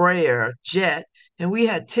Embraer jet, and we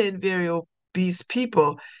had 10 very obese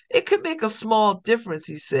people, it could make a small difference,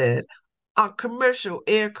 he said. On commercial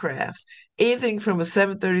aircrafts, anything from a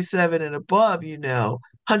 737 and above,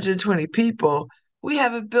 120 people, we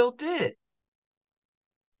have it built in.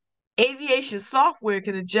 Aviation software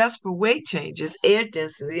can adjust for weight changes, air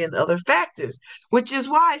density, and other factors, which is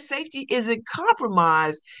why safety isn't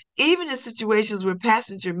compromised even in situations where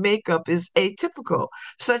passenger makeup is atypical,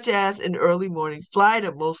 such as an early morning flight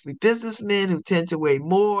of mostly businessmen who tend to weigh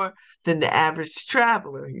more than the average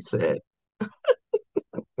traveler, he said.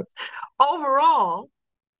 Overall,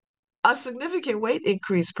 a significant weight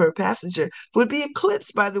increase per passenger would be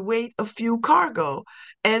eclipsed by the weight of fuel cargo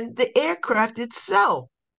and the aircraft itself,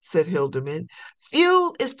 said Hilderman.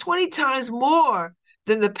 Fuel is 20 times more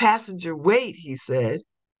than the passenger weight, he said.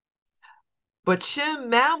 But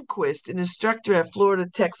Shem Malmquist, an instructor at Florida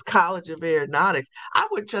Tech's College of Aeronautics, I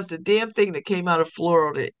wouldn't trust a damn thing that came out of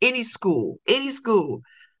Florida, any school,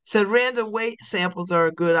 said random weight samples are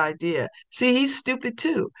a good idea. See, he's stupid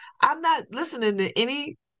too. I'm not listening to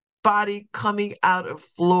anybody coming out of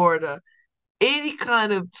Florida, any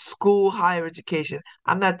kind of school, higher education.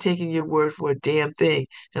 I'm not taking your word for a damn thing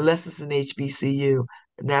unless it's an HBCU.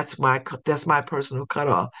 And that's my personal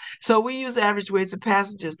cutoff. So we use average weights of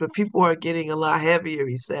passengers, but people are getting a lot heavier,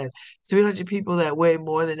 he said. 300 people that weigh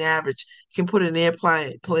more than average can put an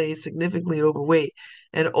airplane significantly overweight.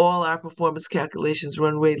 And all our performance calculations,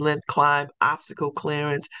 runway length, climb, obstacle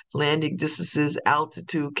clearance, landing distances,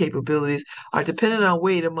 altitude capabilities, are dependent on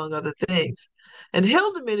weight, among other things. And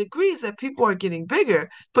Hildeman agrees that people are getting bigger,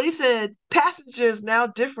 but he said passengers now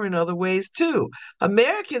differ in other ways too.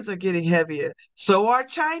 Americans are getting heavier, so are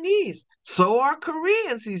Chinese, so are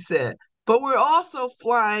Koreans, he said. But we're also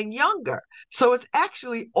flying younger, so it's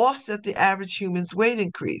actually offset the average human's weight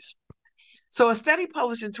increase. So a study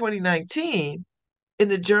published in 2019 in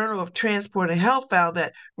the Journal of Transport and Health found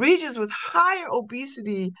that regions with higher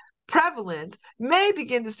obesity prevalence may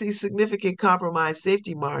begin to see significant compromised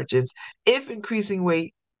safety margins if increasing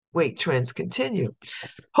weight trends continue.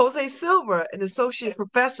 Jose Silva, an associate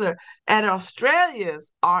professor at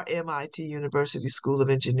Australia's RMIT University School of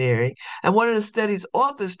Engineering, and one of the study's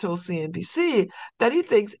authors told CNBC that he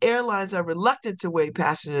thinks airlines are reluctant to weigh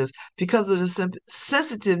passengers because of the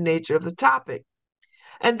sensitive nature of the topic.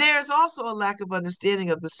 And there's also a lack of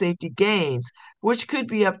understanding of the safety gains, which could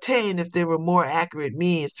be obtained if there were more accurate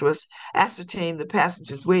means to ascertain the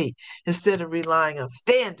passenger's weight instead of relying on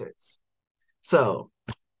standards. So,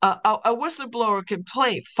 a whistleblower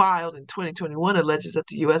complaint filed in 2021 alleges that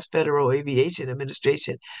the U.S. Federal Aviation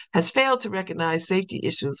Administration has failed to recognize safety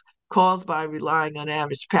issues caused by relying on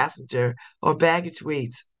average passenger or baggage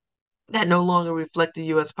weights that no longer reflect the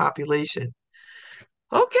U.S. population.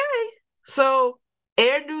 Okay, so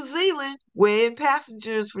Air New Zealand weighing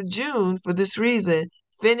passengers for June for this reason.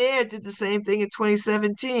 Finnair did the same thing in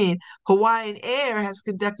 2017. Hawaiian Air has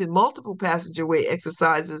conducted multiple passenger weight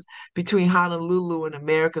exercises between Honolulu and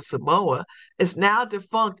America Samoa. It's now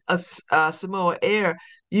defunct. Samoa Air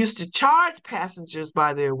used to charge passengers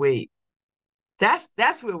by their weight.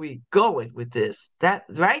 That's where we going with this. That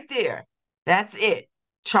right there. That's it.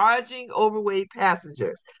 Charging overweight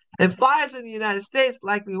passengers. And flyers in the United States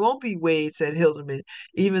likely won't be weighed, said Hildeman,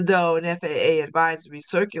 even though an FAA advisory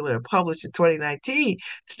circular published in 2019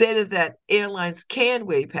 stated that airlines can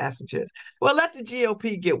weigh passengers. Well, let the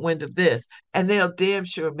GOP get wind of this, and they'll damn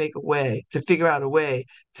sure make a way to figure out a way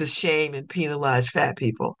to shame and penalize fat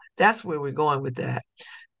people. That's where we're going with that.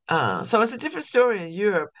 So it's a different story in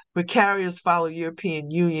Europe, where carriers follow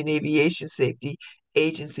European Union Aviation Safety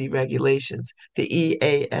Agency regulations, the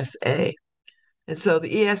EASA. And so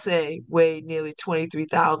the ESA weighed nearly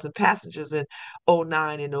 23,000 passengers in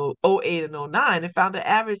 '09 and '08 and '09 and found the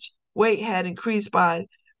average weight had increased by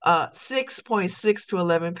 6.6 to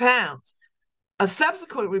 11 pounds. A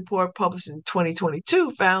subsequent report published in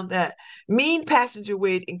 2022 found that mean passenger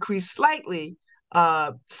weight increased slightly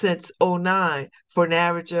since '09 for an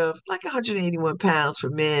average of like 181 pounds for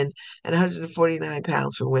men and 149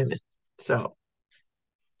 pounds for women. So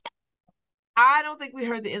I don't think we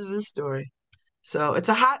heard the end of this story. So it's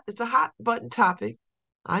a hot button topic.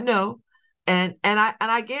 I know. And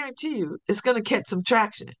I guarantee you it's gonna catch some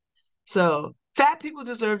traction. So fat people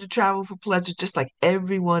deserve to travel for pleasure just like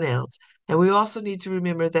everyone else. And we also need to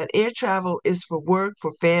remember that air travel is for work,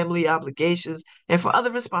 for family obligations, and for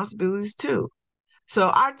other responsibilities too. So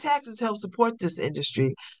our taxes help support this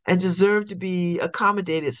industry and deserve to be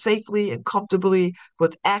accommodated safely and comfortably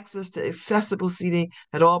with access to accessible seating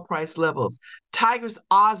at all price levels. Tigers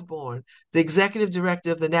Osborne, the executive director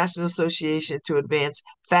of the National Association to Advance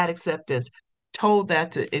Fat Acceptance, told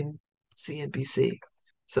that to in CNBC.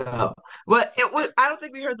 So, but I don't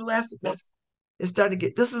think we heard the last of this. It's starting to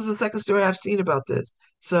get. This is the second story I've seen about this.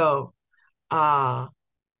 So, uh,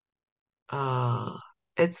 uh,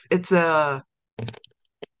 it's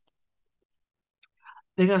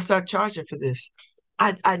they're gonna start charging for this.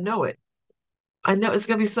 I know it. I know it's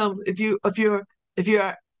gonna be some if they're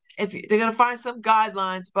gonna find some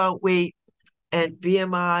guidelines about weight and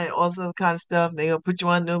BMI and all this other kind of stuff. They're gonna put you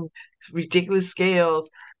on them ridiculous scales.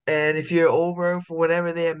 And if you're over for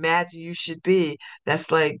whatever they imagine you should be,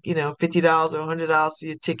 that's like, $50 or $100 for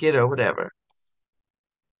your ticket or whatever.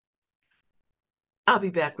 I'll be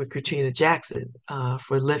back with Katrina Jackson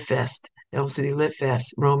for Lit Fest, Elm City Lit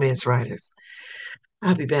Fest, Romance Writers.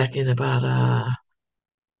 I'll be back in about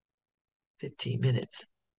 15 minutes.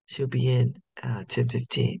 She'll be in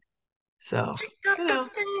 10:15. So,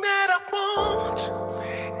 don't.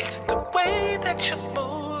 It's the way that you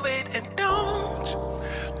move it, and don't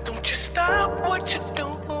you stop what you're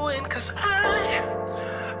doing, 'cause I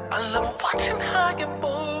love watching how you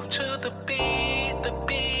move to the beat, the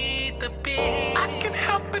beat, the beat. I can't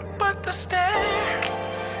help it but to stare.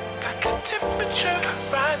 Got the temperature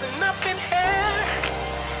rising up in here,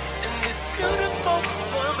 and this beautiful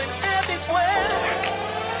woman everywhere.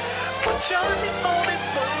 But you're the only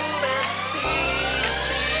one that sees.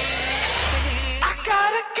 I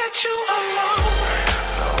gotta get you alone.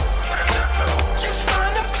 Let's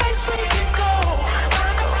find a place we can go.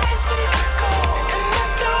 And I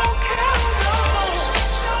don't care no more.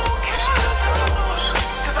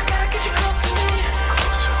 'Cause I gotta get you close to me.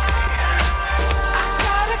 I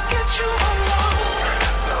gotta get you alone.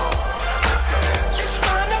 Let's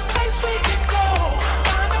find a place we can go.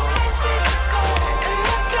 And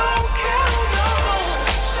I don't care no more.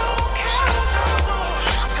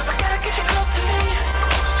 'Cause I gotta get you close to me.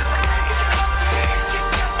 You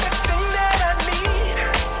got that thing that I need,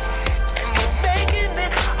 and you're making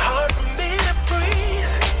it hard for me to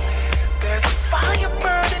breathe. There's a fire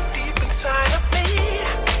burning deep inside of me,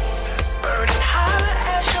 burning hotter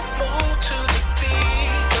as you move to the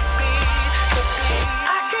beat, the beat, the beat.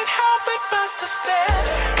 I can't help it but to stare.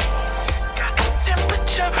 Got the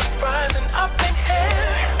temperature rising up in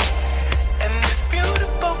here, and this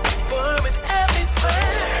beautiful woman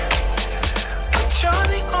everywhere. But you're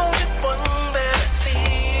the only one that I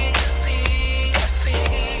see, I see, I see.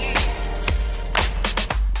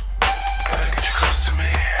 Gotta get you close to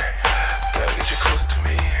me. Gotta get you close to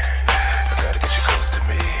me. I gotta get you close to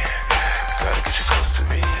me. Gotta get you close to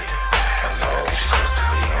me. I gotta get you close to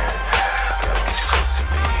me. Gotta get you close to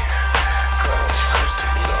me. Gotta get you close to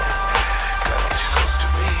me. Gotta get you close to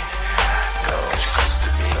me. Gotta get you close to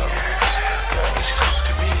me. Gotta get you close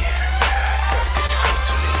to me. Gotta get you close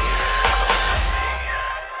to me.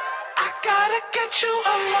 I gotta get you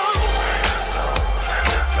alone.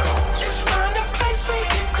 Let's find a place we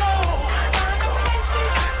can go.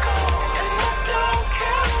 And I don't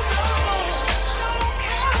care no more.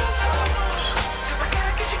 'Cause I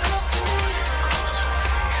gotta get you close to me.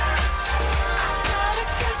 I gotta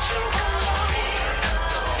get you alone.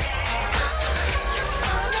 Let's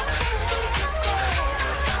find a place we can go.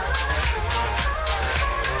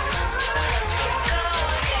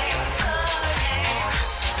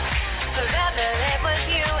 Forever it was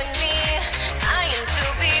you and me, dying to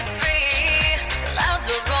be free. Clouds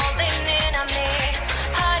were rolling in on me,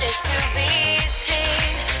 harder to be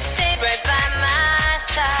seen. Stayed right by my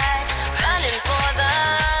side, running for the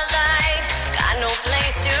light. Got no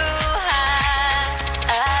place to hide.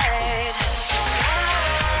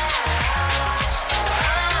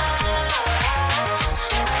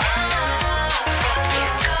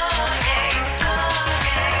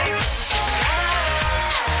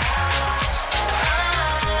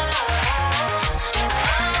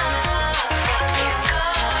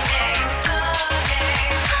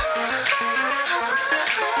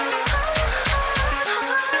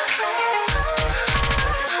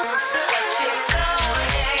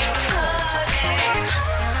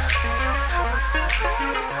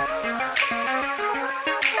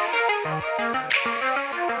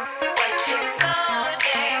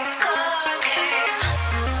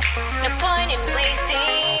 No point in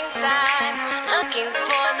wasting time looking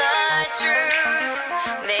for the truth.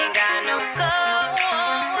 They got no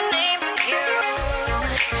name for you.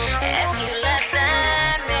 If you let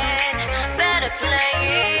them in, better play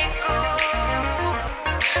it cool.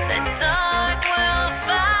 The dark will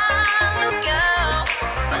follow you.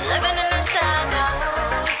 We're living in the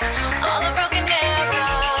shadows, all the broken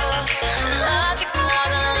arrows. Looking for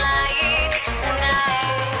the light tonight.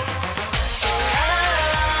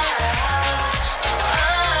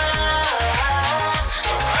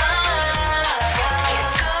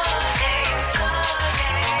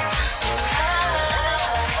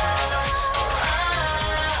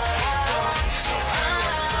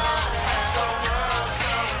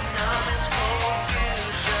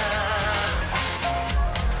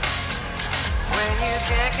 When you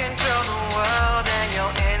can't control the world and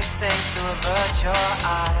your instincts to avert your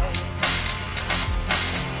eyes,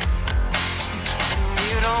 and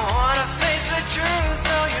you don't wanna face the truth,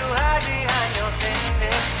 so you hide behind your thin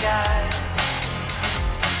disguise.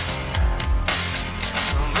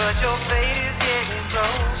 But your fate is getting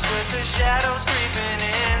close, with the shadows creeping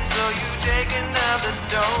in, so you take another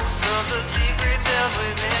dose of the secrets held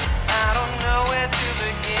within. I don't know where to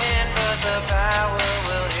begin, but the power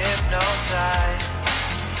will hypnotize.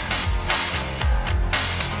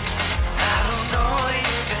 I don't know what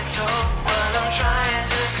you've been told, but I'm trying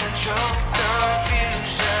to control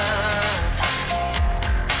confusion.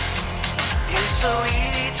 so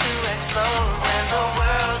easy to explode when the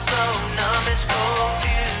world's so numb, it's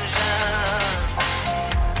confusion.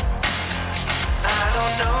 I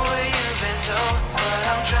don't know where you've been told, but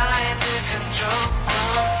I'm trying to control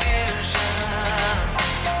confusion.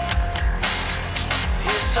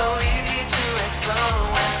 You're so easy to explode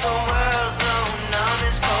when the world's so numb,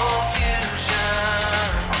 it's confusion.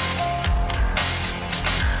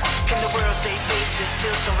 Can the world save faces,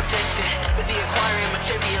 still so addicted? Busy acquiring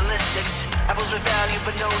materialistics, apples with value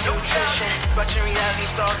but no nutrition. Watching reality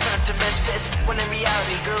stars turn to misfits, when in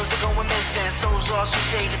reality girls are going missing. Souls lost, you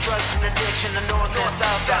say the drugs and addiction. The north and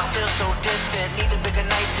south are still so distant. Need a bigger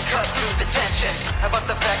knife to cut through the tension. How about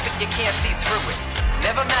the fact that you can't see through it?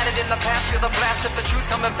 Never mattered in the past, feel the blast of the truth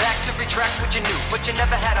coming back to retract what you knew, but you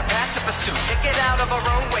never had a path to pursue. To get out of our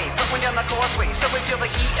own way, flowing down the causeway, so we feel the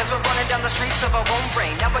heat as we're running down the streets of our own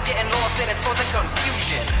brain. Now we're getting lost and it's causing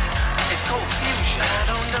confusion. It's cold fusion. I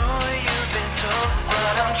don't know what you've been told,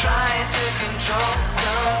 but I'm trying to control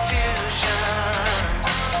confusion.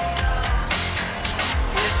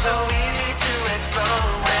 It's so easy to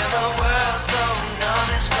explode when the world's so numb,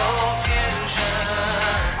 it's confusion.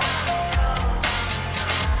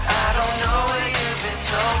 I don't know what you've been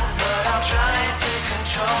told, but I'm trying to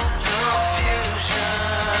control confusion.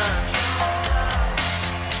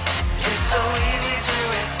 It's so easy to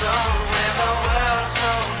explode when the world's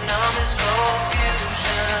so numb, it's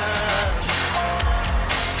confusion.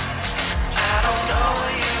 I don't know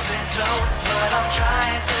what you've been told, but I'm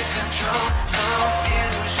trying to control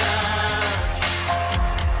confusion.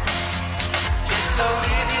 It's so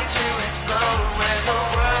easy to explode when the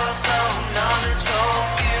world's so numb, it's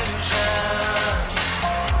confusion.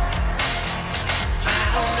 I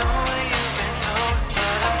don't know what you've been told,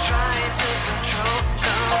 but I'm trying to control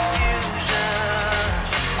confusion.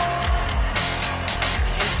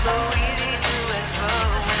 It's so easy to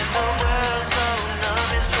explode when the world's so numb,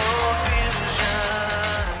 it's confusion.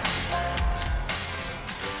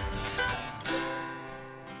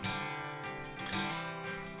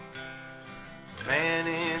 Man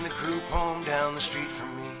in the group home down the street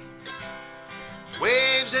from me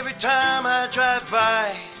waves every time I drive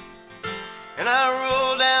by, and I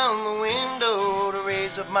roll down the window to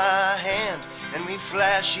raise up my hand, and we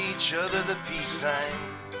flash each other the peace sign.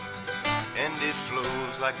 And it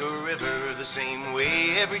flows like a river the same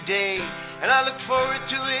way every day, and I look forward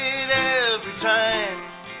to it every time.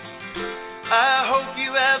 I hope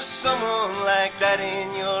you have someone like that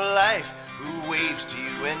in your life, who waves to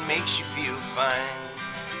you and makes you feel fine.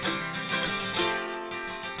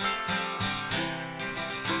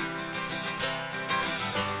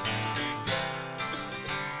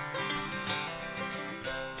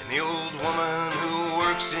 And the old woman who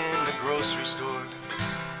works in the grocery store,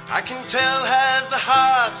 I can tell has the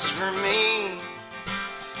hots for me.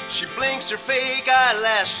 She blinks her fake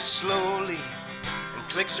eyelashes slowly and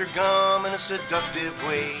clicks her gum in a seductive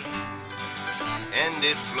way. And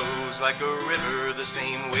it flows like a river the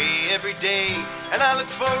same way every day, and I look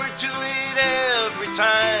forward to it every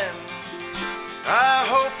time. I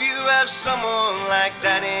hope you have someone like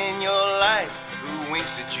that in your life, who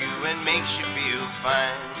winks at you and makes you feel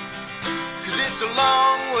fine. 'Cause it's a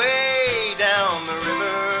long way down the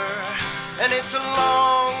river, and it's a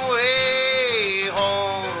long way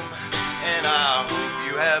home. And I hope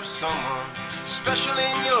you have someone special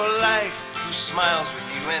in your life, who smiles with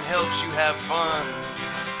you and helps you have fun.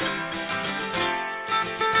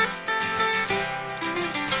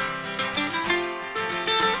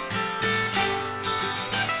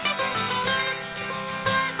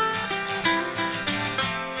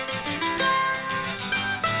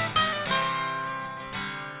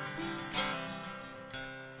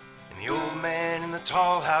 And the old man in the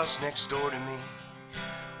tall house next door to me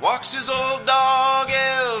walks his old dog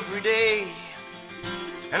every day,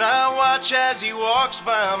 and I watch as he walks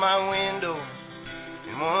by my window,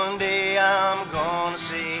 and one day I'm gonna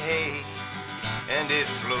say hey. And it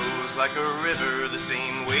flows like a river the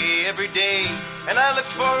same way every day, and I look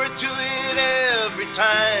forward to it every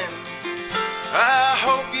time. I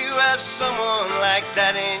hope you have someone like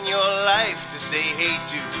that in your life to say hey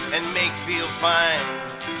to and make feel fine.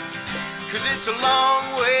 'Cause it's a long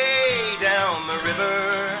way down the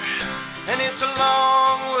river, and it's a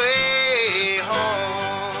long way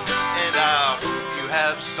home. And I hope you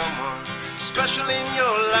have someone special in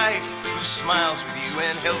your life, who smiles with you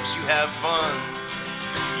and helps you have fun.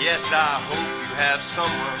 Yes, I hope you have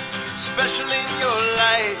someone special in your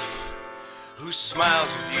life, who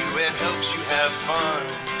smiles with you and helps you have fun.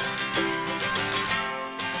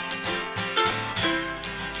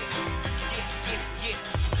 Yeah, yeah,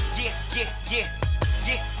 yeah, yeah,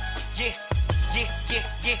 yeah, yeah, yeah,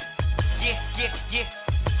 yeah, yeah, yeah.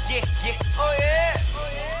 Oh yeah.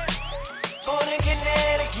 Born in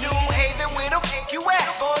Connecticut, New Haven, where the fuck you at?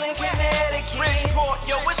 Born in Connecticut, Bridgeport,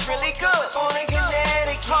 yo, it's really good. Born in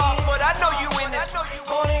Connecticut, but I know you in this.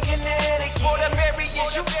 Born in Connecticut, for the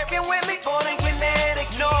barriers, you fucking with me. Born in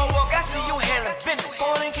Connecticut, Norwalk, I see you handling business.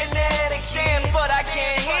 Born in Connecticut, stand, but I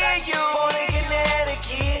can't hear you. Born in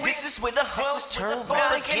Connecticut, this is where the hustlers turn.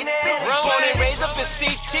 Brothers get busy. Born and raised up in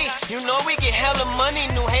CT, you know we get hella money.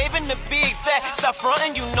 New Haven to be exact. Stop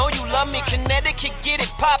frontin', you know you love me. Connecticut, get it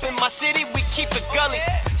poppin'. My city, we keep it gully.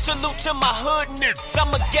 Salute to my hood niggas, I'm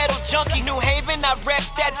a ghetto junkie. New Haven, I rep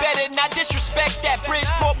that, better not disrespect that.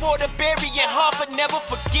 Bridgeport, Waterbury, and Hartford, never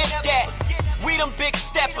forget that. We them big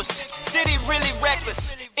steppers, city really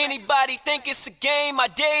reckless. Anybody think it's a game, I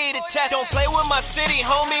dare you to test. Don't play with my city,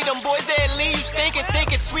 homie, them boys that leave you stinking.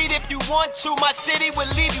 Think it's sweet if you want to, my city will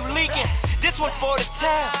leave you leaking. This one for the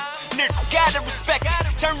town, nigga, gotta respect it.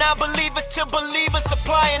 Turn non-believers to believers,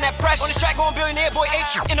 supplying that pressure. On the track, going billionaire, boy,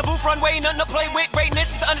 H. In the booth, runway, nothing to play with.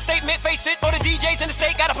 Greatness is an understatement, face it. All the DJs in the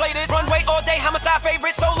state gotta play this. Runway all day, homicide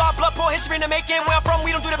favorite. Solar, blood, poor history in the making. Where I'm from, we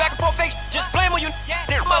don't do the back and forth fake. Just blame when you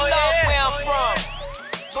my love where I'm from.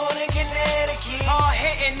 Born in Connecticut, hard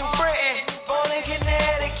hitting New Britain. Born in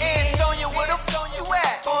Connecticut, and Sonya, where the fuck you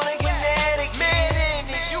at? Born in Connecticut, man,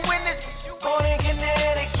 is you in this? Born in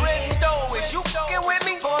Connecticut, Bristol, is you fucking with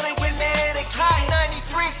me? Born in Connecticut, Hot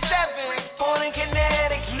 93.7. Born in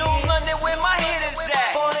Connecticut, New London, where my hitters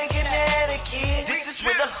at? Born in Connecticut, this is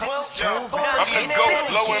where the hustlers turn. I'm the GOAT,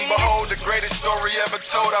 lo and behold, the greatest story ever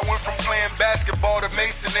told. I went from playing basketball to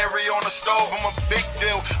masonry on the stove. I'm a big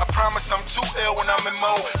deal, I promise I'm too ill when I'm in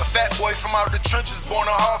mode. A fat boy from out of the trenches, born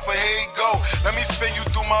a Hartford, here you go. Let me spin you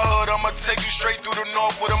through my hood, I'ma take you straight through the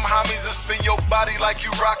north with them homies and spin your body like you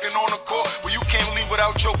rocking on the court. Well, you can't leave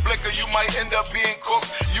without your blicker, you might end up being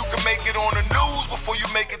corpse. You can make it on the news before you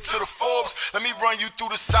make it to the Forbes. Let me run you through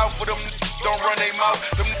the South where them don't run they mouth.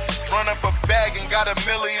 Them run up a bag and got $1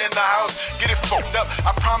 million in the house. Get it fucked up,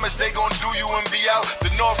 I promise they gon' do you and be out. The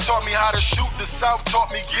North taught me how to shoot, the South taught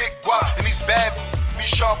me get guap. And these bad be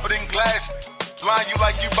sharper than glass. Line you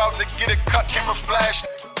like you bout to get a cut, camera flash.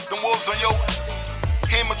 Them wolves on your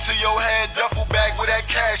hammer to your head, duffel bag with that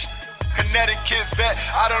cash. Connecticut vet,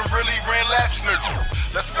 I done really ran laps,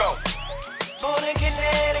 nigga. Let's go. Born in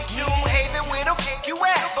Connecticut, New Haven, where the fuck you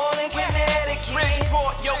at? Born in Connecticut,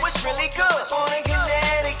 Bridgeport, yo, it's really good. Born in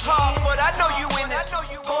Connecticut, Hartford, I know you in this.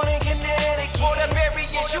 Born in Connecticut, Waterbury,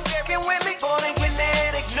 yes, you fucking with me. Born in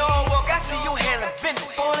Connecticut, Norwalk, I see you handling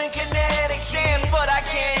business. Born in Connecticut, Stanford, I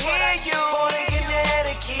can't hear you. Born in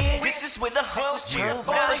Connecticut, this is where the hustlers turn.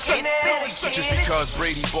 Born in Connecticut. Just because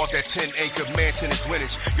Brady bought that 10-acre mansion in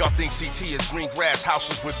Greenwich, y'all think CT is green grass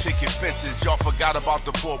houses with picket fences. Y'all forgot about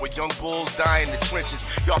the port with young bulls dying in the trenches.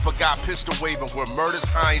 Y'all forgot pistol waving where murder's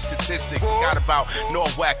high statistic. Forgot about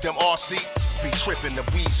Norwalk, them RC be tripping. The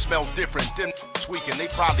weed smell different. Them tweaking, they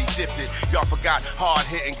probably dipped it. Y'all forgot hard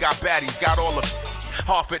hitting, got baddies, got all of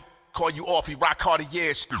Hartford. Call you off, he rock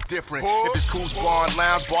Cartier, different. If it's Coos Barn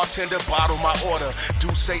Lounge, bartender, bottle my order.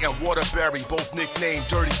 Duce and Waterbury, both nicknamed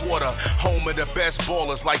Dirty Water. Home of the best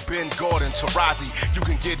ballers like Ben Gordon, Tarazi. You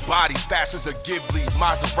can get body fast as a Ghibli,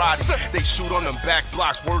 Maserati. They shoot on them back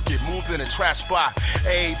blocks, work it, moved in a trash spot.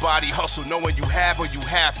 Everybody hustle, knowing you have or you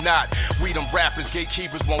have not. We them rappers,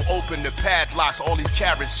 gatekeepers won't open the padlocks. All these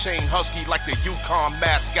carrots chain husky like the Yukon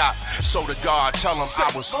mascot. So to God, tell them I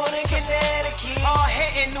was born in Connecticut, hard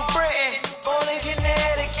hitting New Britain. Born in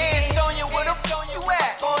Connecticut, and Sonya, where the fuck you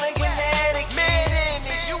at? Born in Connecticut, man,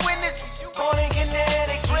 is you in this? Born in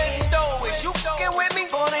Connecticut, Bristol, is you fucking with me?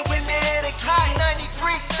 Born in Connecticut, Hot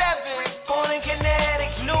 93.7. Born in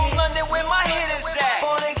Connecticut, New London, where my hitters at?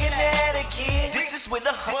 Born in Connecticut, this is where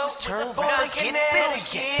the hustlers turn. Born in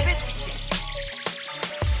Connecticut.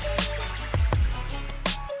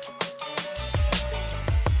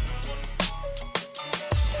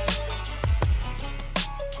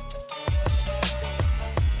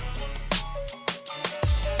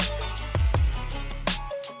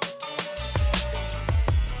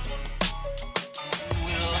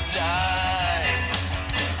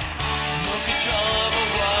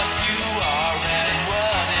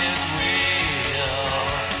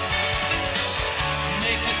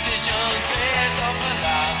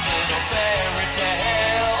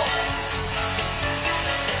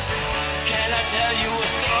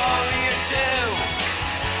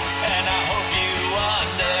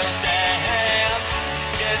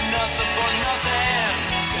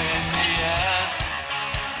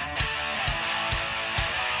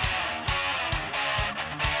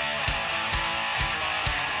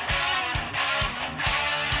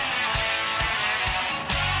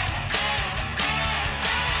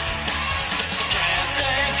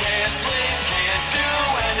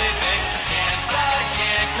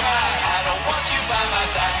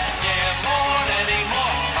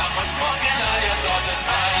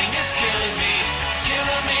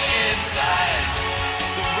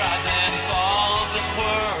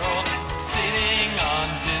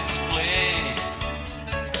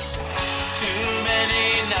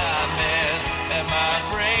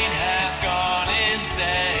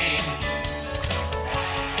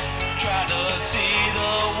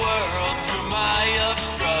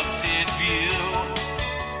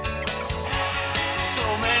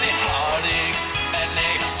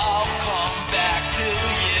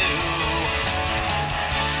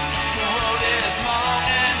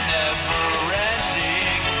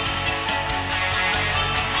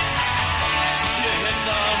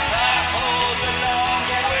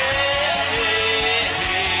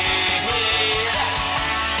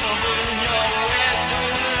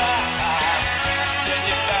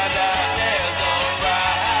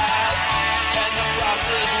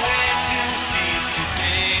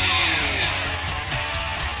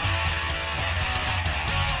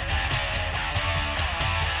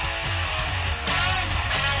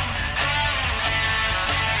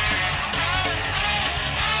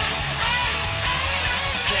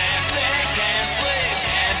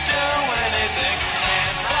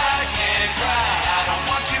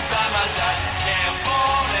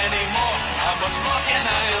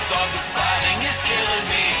 This fighting is killing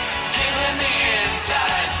me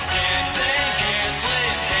inside. Can't think, can't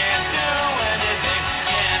sleep, can't do anything.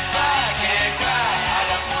 Can't fight, can't cry. I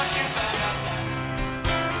don't want you back outside.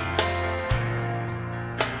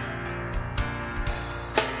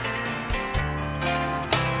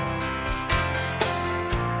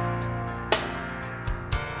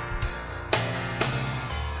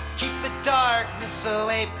 Keep the darkness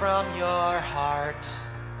away from your heart.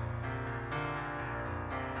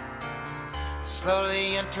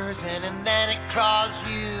 Slowly enters in and then it claws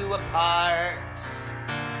you apart.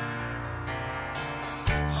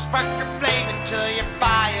 Spark your flame until your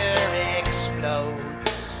fire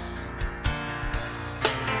explodes.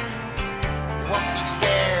 You won't be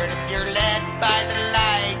scared if you're led by the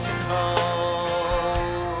light and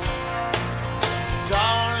hope.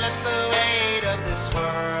 Don't let the weight of this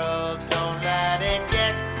world, don't let it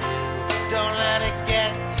get you, don't let it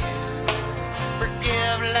get you.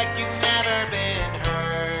 Forgive like you've never been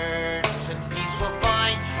hurt, and peace will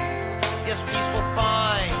find you, yes, peace will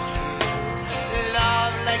find you.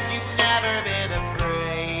 Love like you've never been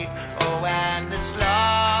afraid, oh, and this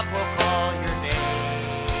love will call your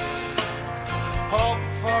name. Hope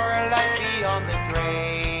for a light beyond the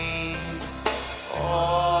grave.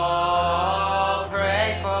 Oh,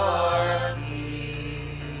 pray for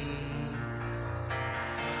peace.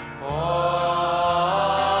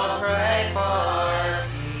 Oh, pray for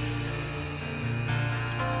peace.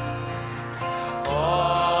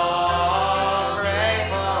 Oh, pray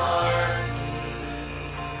for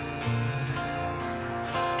peace.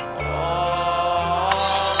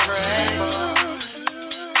 Oh, pray for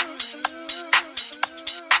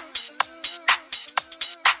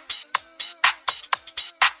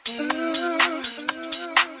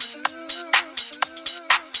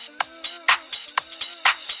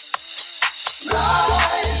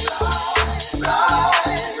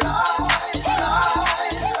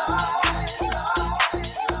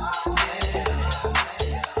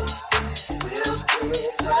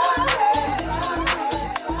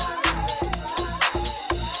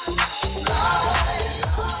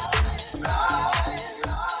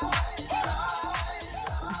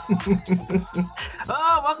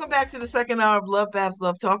Oh, welcome back to the second hour of LoveBabz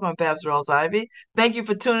LoveTalk on Babz Rawls-Ivy. Thank you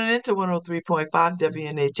for tuning in to 103.5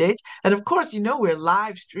 WNHH. And of course, we're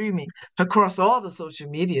live streaming across all the social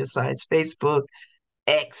media sites, Facebook,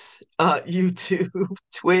 X, YouTube,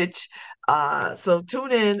 Twitch. So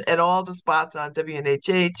tune in at all the spots on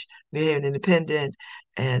WNHH, New Haven Independent,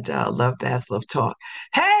 and LoveBabz LoveTalk.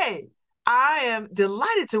 Hey, I am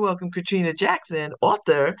delighted to welcome Katrina Jackson,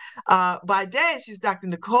 author. By day, she's Dr.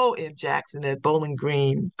 Nicole M. Jackson at Bowling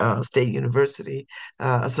Green State University,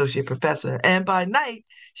 associate professor. And by night,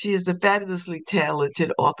 she is the fabulously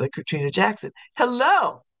talented author, Katrina Jackson.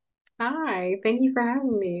 Hello. Hi, thank you for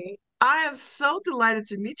having me. I am so delighted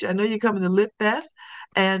to meet you. I know you're coming to Lit Fest,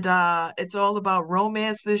 and it's all about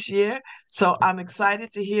romance this year. So I'm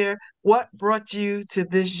excited to hear what brought you to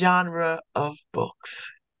this genre of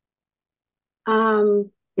books.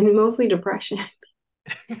 Mostly depression.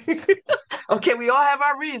 Okay, we all have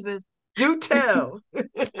our reasons. Do tell.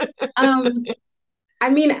 Um, I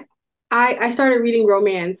mean, I started reading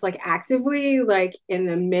romance like actively, like in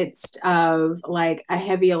the midst of like a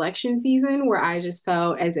heavy election season where I just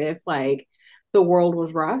felt as if like the world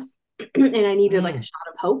was rough and I needed like a Mm,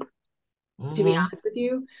 shot of hope, to be hmm. honest with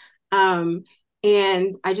you. Um,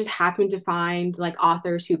 and I just happened to find like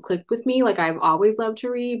authors who clicked with me. Like I've always loved to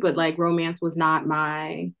read, but like romance was not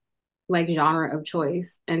my like genre of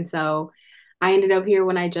choice. And so I ended up here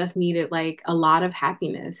when I just needed like a lot of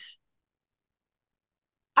happiness.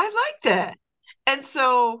 I like that. And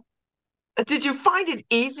so, did you find it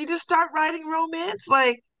easy to start writing romance?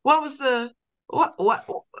 Like, what was the what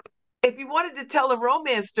if you wanted to tell a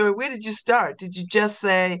romance story, where did you start? Did you just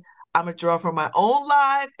say, I'm gonna draw from my own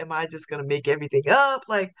life? Am I just gonna make everything up?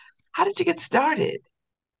 Like, how did you get started?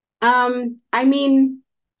 I mean,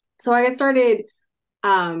 so I got started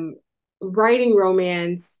um writing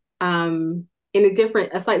romance in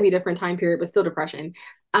a slightly different time period, but still depression.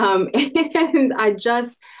 And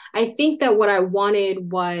I think that what I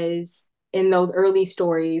wanted was in those early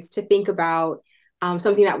stories to think about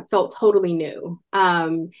something that felt totally new.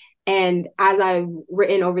 And as I've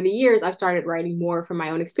written over the years, I've started writing more from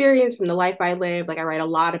my own experience, from the life I live. Like I write a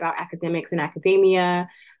lot about academics and academia.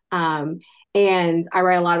 Um, and I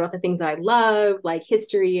write a lot about the things that I love, like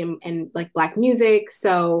history and like Black music.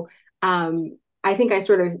 So I think I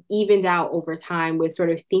sort of evened out over time with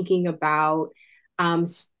sort of thinking about,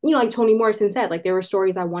 like Toni Morrison said, like there were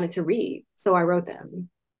stories I wanted to read, so I wrote them.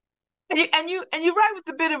 And you write with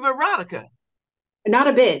a bit of erotica. Not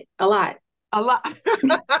a bit, a lot. A lot.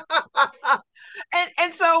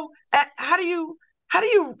 And so how do you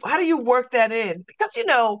work that in? Because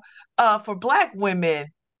for Black women,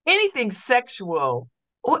 anything sexual,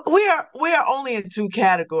 we are only in two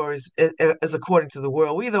categories as according to the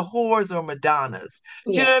world. We're either whores or Madonnas.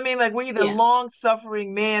 Do you Yeah. know what I mean? Like we're either Yeah.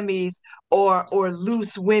 long-suffering mammies or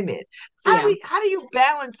loose women. Yeah. How do you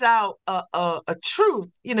balance out a truth?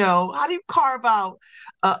 How do you carve out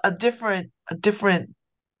a different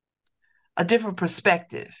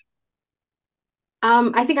perspective?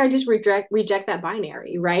 I think I just reject that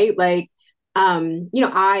binary, right? Like,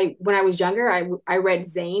 I when I was younger, I read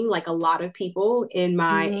Zane like a lot of people in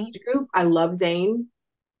my Hmm. age group. I love Zane.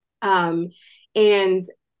 Um, and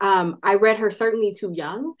I read her certainly too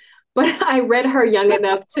young, but I read her young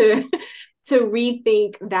enough to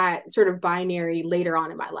rethink that sort of binary later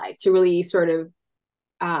on in my life, to really sort of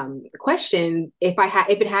question if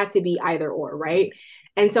it had to be either or, right?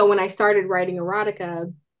 And so when I started writing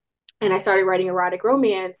erotica and I started writing erotic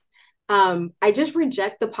romance, I just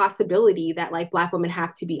reject the possibility that like Black women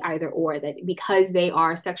have to be either or, that because they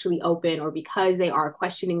are sexually open or because they are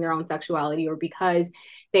questioning their own sexuality or because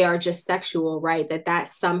they are just sexual, right? That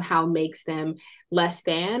somehow makes them less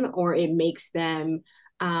than, or it makes them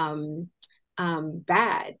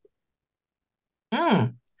bad.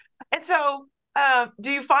 Mm. And so,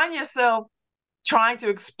 do you find yourself trying to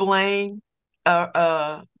explain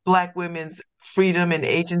Black women's freedom and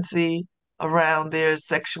agency around their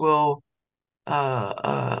sexual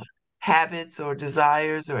habits or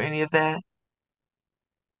desires or any of that?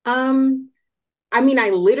 Um, I mean, I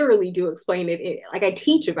literally do explain like I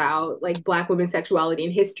teach about like Black women's sexuality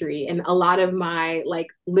and history, and a lot of my like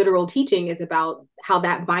literal teaching is about how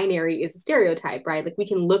that binary is a stereotype, right? Like we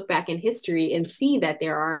can look back in history and see that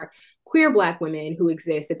there are queer Black women who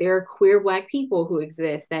exist, that there are queer Black people who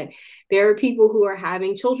exist, that there are people who are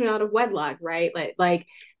having children out of wedlock, right? Like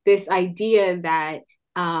this idea that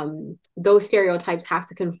those stereotypes have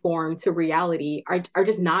to conform to reality are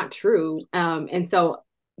just not true. And so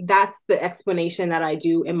that's the explanation that I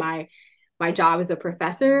do in my job as a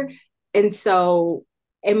professor. And so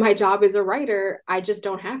in my job as a writer, I just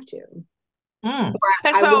don't have to. Mm. Or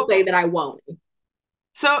And I will so, say that I won't.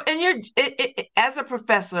 in as a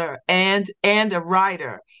professor and a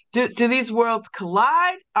writer, do these worlds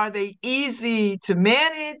collide? Are they easy to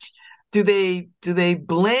manage? Do they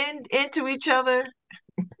blend into each other?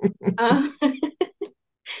 Um,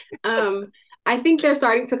 um, I think they're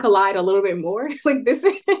starting to collide a little bit more. Like this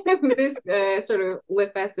sort of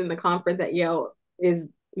Lit Fest in the conference at Yale is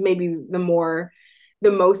maybe the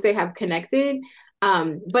most they have connected.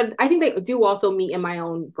 But I think they do also meet in my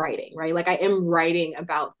own writing, right? Like I am writing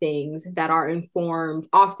about things that are informed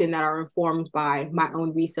by my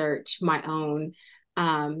own research, my own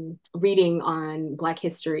reading on Black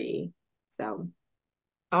history. So,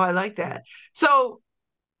 Oh, I like that. So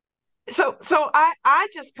I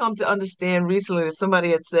just come to understand recently that somebody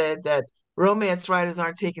had said that romance writers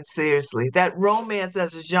aren't taken seriously. That romance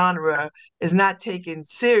as a genre is not taken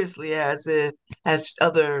seriously as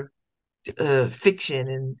other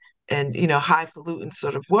fiction and highfalutin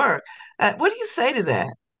sort of work. What do you say to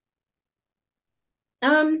that?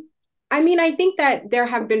 um, I mean, I think that there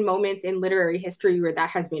have been moments in literary history where that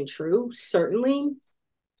has been true, certainly.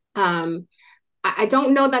 Um, I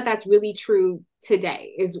don't know that that's really true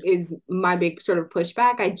today is my big sort of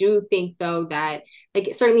pushback. I do think though that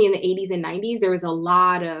like certainly in the 80s and 90s there was a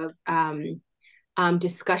lot of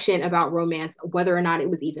discussion about romance, whether or not it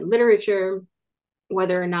was even literature,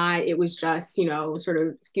 whether or not it was just, sort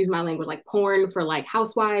of, excuse my language, like porn for like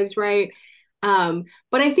housewives, right?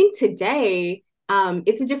 But I think today,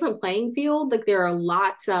 it's a different playing field. Like there are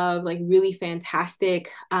lots of like really fantastic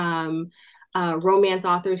romance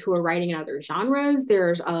authors who are writing in other genres.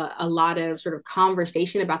 There's a lot of sort of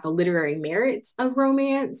conversation about the literary merits of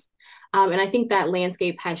romance. And I think that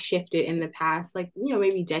landscape has shifted in the past, like,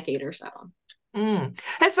 maybe decade or so. Mm.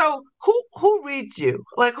 And so, who reads you?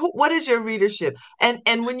 Like, what is your readership?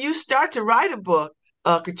 And when you start to write a book,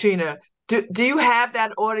 Katrina, do you have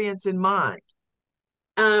that audience in mind?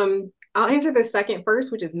 I'll answer the second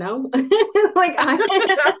first, which is no. Like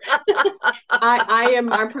I am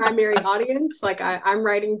my primary audience. Like I'm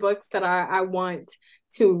writing books that I want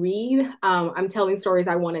to read. I'm telling stories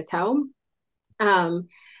I want to tell. Um,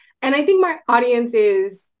 and I think my audience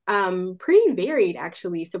is pretty varied,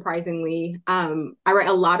 actually, surprisingly. I write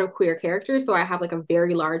a lot of queer characters, so I have like a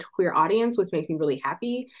very large queer audience, which makes me really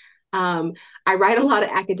happy. I write a lot of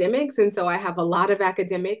academics, and so I have a lot of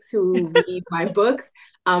academics who read my books,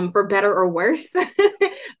 for better or worse.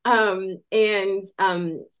 And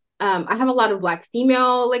I have a lot of Black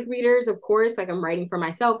female like readers, of course. Like I'm writing for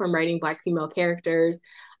myself, I'm writing Black female characters.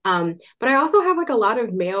 But I also have like a lot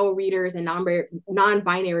of male readers and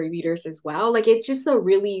non-binary readers as well. Like it's just a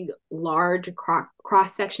really large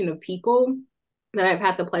cross section of people that I've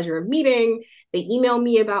had the pleasure of meeting. They email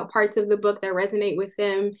me about parts of the book that resonate with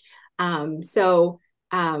them.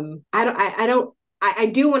 I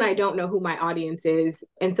do when I don't know who my audience is.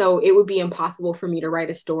 And so it would be impossible for me to write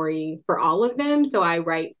a story for all of them. So I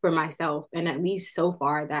write for myself. And at least so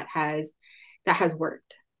far that has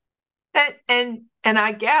worked. And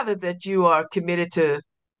I gather that you are committed to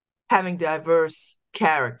having diverse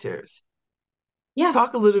characters. Yeah.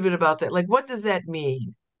 Talk a little bit about that. Like, what does that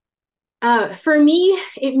mean? For me,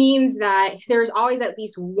 it means that there's always at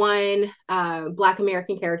least one Black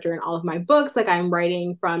American character in all of my books. Like I'm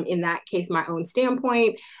writing from, in that case, my own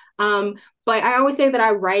standpoint. But I always say that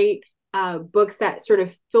I write books that sort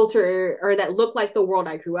of filter or that look like the world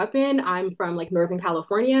I grew up in. I'm from like Northern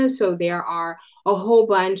California, so there are a whole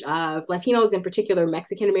bunch of Latinos, in particular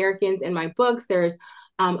Mexican Americans, in my books.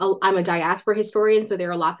 I'm a diaspora historian, so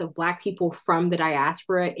there are lots of Black people from the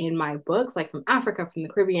diaspora in my books, like from Africa, from the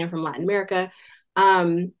Caribbean, from Latin America.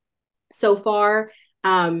 Um, so far,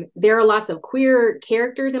 there are lots of queer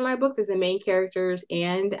characters in my books as the main characters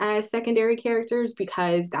and as secondary characters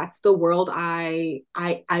because that's the world I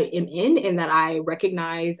am in and that I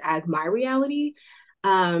recognize as my reality.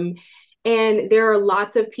 Um, and there are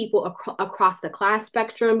lots of people across the class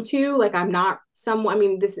spectrum too. Like I'm not someone, I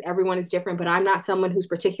mean, everyone is different, but I'm not someone who's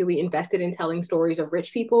particularly invested in telling stories of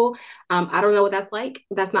rich people. I don't know what that's like.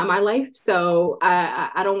 That's not my life. So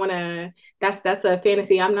I don't want to, that's a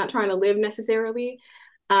fantasy I'm not trying to live necessarily.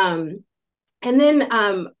 Um, and then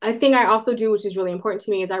a thing I also do, which is really important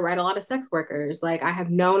to me, is I write a lot of sex workers. Like I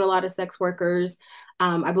have known a lot of sex workers.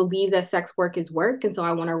 I believe that sex work is work. And so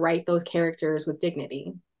I want to write those characters with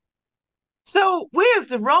dignity. So where's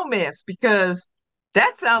the romance? Because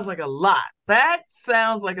that sounds like a lot. That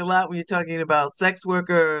sounds like a lot when you're talking about sex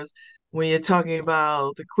workers, when you're talking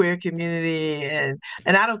about the queer community, and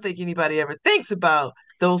I don't think anybody ever thinks about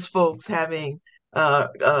those folks having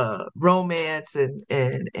romance and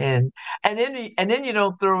then you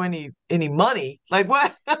don't throw any money. Like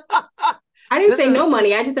what? I didn't This say is no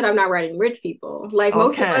money. I just said I'm not writing rich people. Like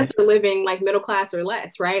most of us okay. are living like middle class or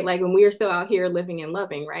less, right? Like when we are still out here living and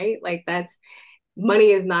loving, right? Like that's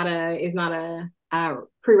money is not a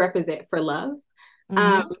prerequisite for love.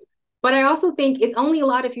 Um, Hmm. but I also think it's only a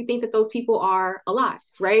lot if you think that those people are a lot,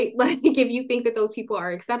 right? Like if you think that those people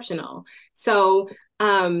are exceptional. So,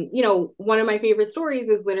 one of my favorite stories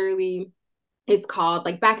is literally it's called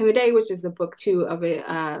like Back in the Day, which is the book two of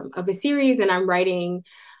a series, and I'm writing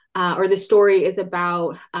or the story is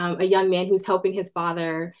about a young man who's helping his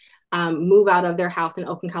father move out of their house in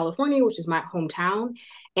Oakland, California, which is my hometown.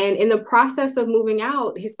 And in the process of moving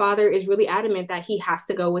out, his father is really adamant that he has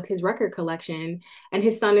to go with his record collection. And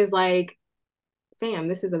his son is like, fam,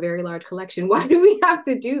 this is a very large collection. Why do we have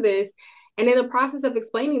to do this? And in the process of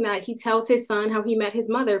explaining that, he tells his son how he met his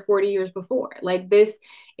mother 40 years before. Like this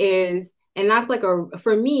is, and that's like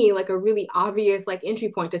for me, like a really obvious like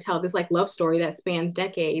entry point to tell this like love story that spans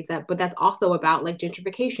decades. But that's also about like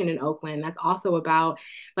gentrification in Oakland. That's also about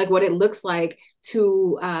like what it looks like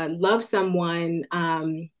to love someone.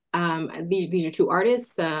 These are two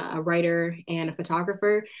artists, a writer and a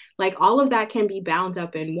photographer. Like all of that can be bound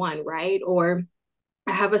up in one, right? Or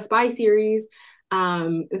I have a spy series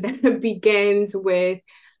that begins with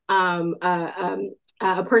um, a, um,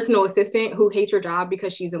 a personal assistant who hates her job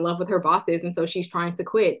because she's in love with her bosses, and so she's trying to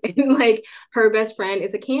quit. And like her best friend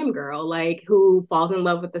is a cam girl, like who falls in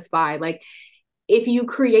love with the spy. Like if you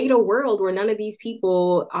create a world where none of these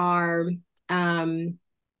people um,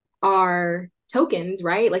 are tokens,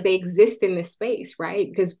 right? Like they exist in this space, right?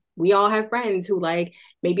 Because we all have friends who like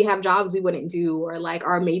maybe have jobs we wouldn't do or like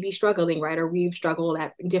are maybe struggling, right? Or we've struggled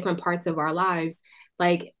at different parts of our lives.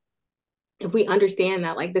 Like if we understand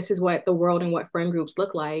that like this is what the world and what friend groups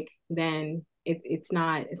look like, then it's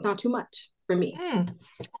not too much for me. Hmm.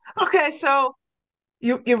 Okay, so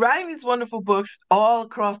you're writing these wonderful books all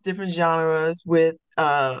across different genres with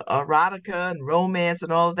erotica and romance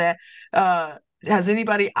and all of that. Has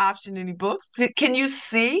anybody optioned any books? Can you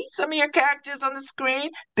see some of your characters on the screen?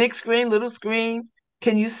 Big screen, little screen?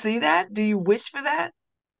 Can you see that? Do you wish for that?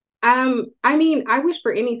 I mean, I wish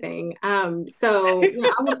for anything. So you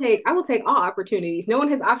know, I will take all opportunities. No one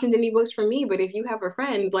has optioned any books for me, but if you have a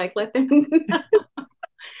friend, like let them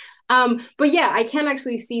but yeah, I can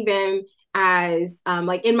actually see them as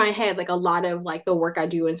like in my head, like a lot of like the work I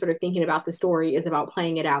do and sort of thinking about the story is about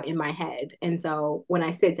playing it out in my head. And so when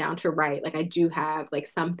I sit down to write, like I do have like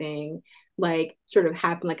something like sort of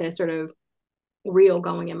happen, like a sort of reel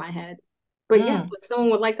going in my head. But yes, Mm. if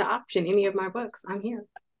someone would like to option any of my books, I'm here.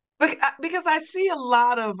 Because I see a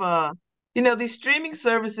lot of these streaming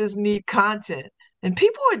services need content, and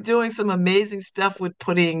people are doing some amazing stuff with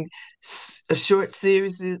putting a short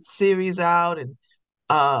series out and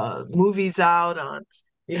movies out on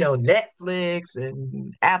Netflix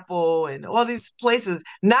and Apple and all these places.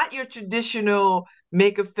 Not your traditional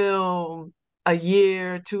make a film a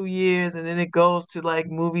year, 2 years, and then it goes to like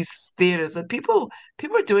movies theaters. And people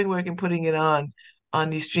are doing work and putting it on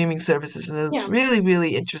these streaming services, and it's Yeah. really,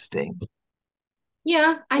 really interesting.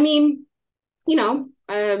 Yeah. I mean, you know,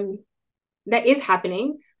 that is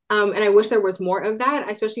happening. And I wish there was more of that.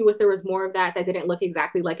 I especially wish there was more of that that didn't look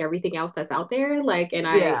exactly like everything else that's out there. Like, and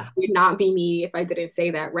I Yeah. would not be me if I didn't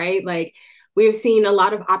say that, right? Like, we've seen a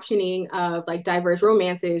lot of optioning of like diverse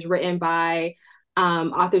romances written by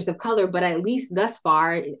authors of color, but at least thus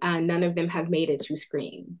far, none of them have made it to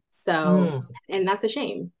screen. So, Mm. and that's a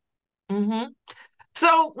shame. Hmm.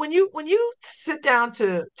 So when you sit down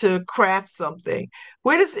to craft something,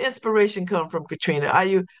 where does the inspiration come from, Katrina? Are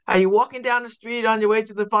you walking down the street on your way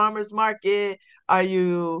to the farmer's market? Are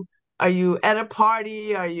you at a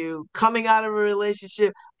party? Are you coming out of a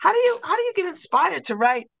relationship? How do you get inspired to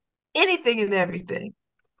write anything and everything?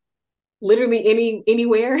 Literally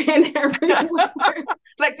anywhere and everywhere.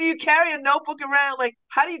 Like, do you carry a notebook around? Like,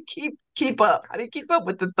 how do you keep up? How do you keep up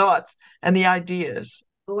with the thoughts and the ideas?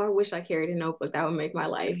 Oh, I wish I carried a notebook. That would make my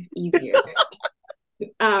life easier.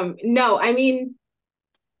 No, I mean,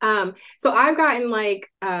 so I've gotten like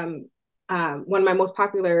one of my most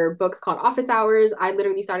popular books called Office Hours. I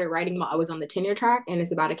literally started writing while I was on the tenure track, and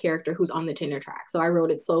it's about a character who's on the tenure track. So I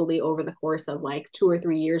wrote it slowly over the course of like 2 or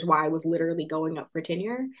 3 years while I was literally going up for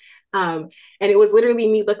tenure. And it was literally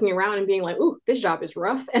me looking around and being like, "Ooh, this job is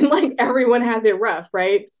rough," and like everyone has it rough,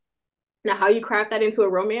 right? Now, how you craft that into a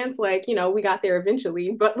romance, like, we got there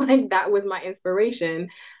eventually, but like that was my inspiration.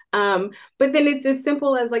 But then it's as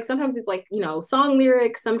simple as like sometimes it's like, song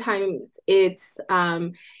lyrics, sometimes it's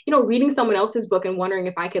reading someone else's book and wondering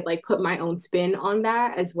if I could like put my own spin on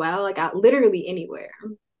that as well, like literally anywhere.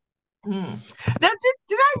 Hmm. Now,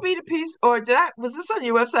 did I read a piece, or was this on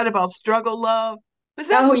your website about struggle love? Was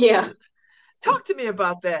that Oh was yeah. it, talk to me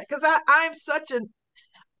about that? Because I'm such an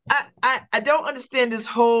I don't understand this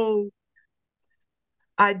whole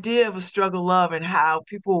idea of a struggle love and how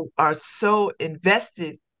people are so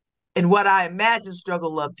invested in what I imagine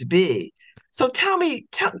struggle love to be. So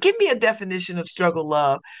give me a definition of struggle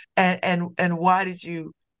love, and why did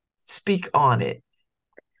you speak on it?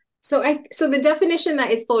 So the definition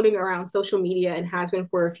that is floating around social media and has been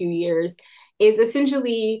for a few years is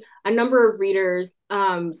essentially a number of readers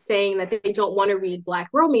saying that they don't want to read Black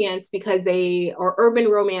romance because or urban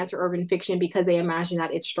romance or urban fiction because they imagine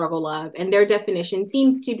that it's struggle love. And their definition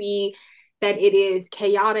seems to be that it is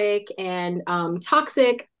chaotic and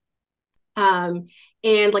toxic, um,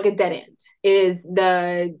 and like a dead end is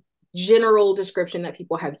the general description that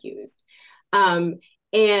people have used. Um,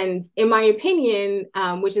 and in my opinion,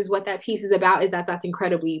 which is what that piece is about, is that that's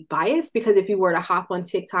incredibly biased because if you were to hop on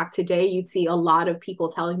TikTok today, you'd see a lot of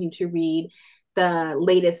people telling you to read the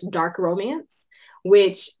latest dark romance,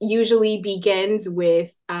 which usually begins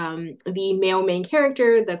with the male main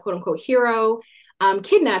character, the quote unquote hero,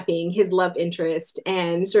 kidnapping his love interest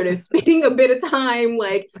and sort of spending a bit of time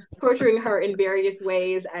like torturing her in various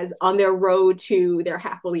ways as on their road to their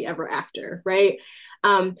happily ever after, right?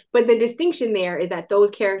 But the distinction there is that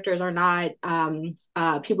those characters are not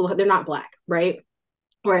people, they're not Black, right?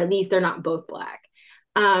 Or at least they're not both Black.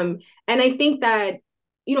 And I think that,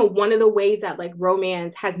 one of the ways that like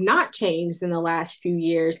romance has not changed in the last few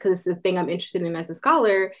years, because it's the thing I'm interested in as a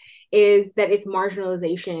scholar, is that it's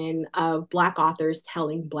marginalization of Black authors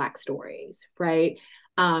telling Black stories, right?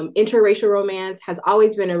 Interracial romance has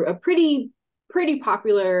always been a pretty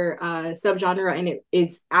popular subgenre, and it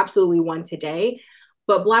is absolutely one today.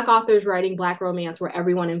 But Black authors writing Black romance, where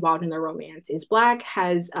everyone involved in the romance is Black,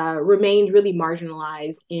 has remained really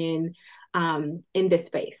marginalized in this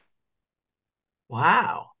space.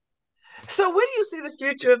 Wow. So where do you see the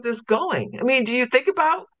future of this going? I mean, do you think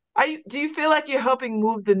about do you feel like you're helping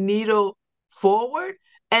move the needle forward?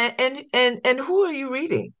 And who are you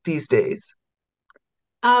reading these days?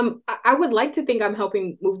 I would like to think I'm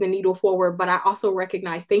helping move the needle forward, but I also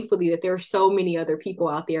recognize, thankfully, that there are so many other people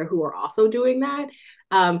out there who are also doing that.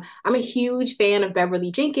 I'm a huge fan of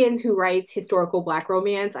Beverly Jenkins, who writes historical Black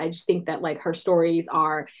romance. I just think that like her stories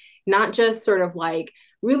are not just sort of like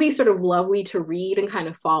really sort of lovely to read and kind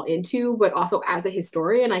of fall into. But also as a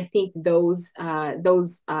historian, I think those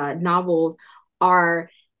novels are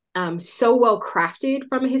so well crafted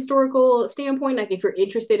from a historical standpoint. Like if you're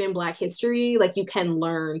interested in Black history, like you can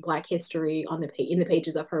learn Black history on in the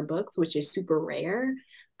pages of her books, which is super rare.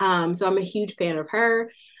 So I'm a huge fan of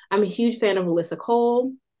her. I'm a huge fan of Alyssa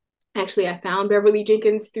Cole. Actually, I found Beverly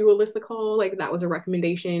Jenkins through Alyssa Cole. Like that was a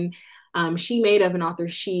recommendation she made of an author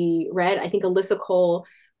she read. I think Alyssa Cole,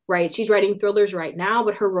 right? She's writing thrillers right now,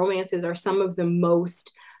 but her romances are some of the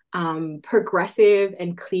most progressive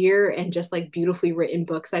and clear and just like beautifully written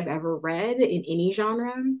books I've ever read in any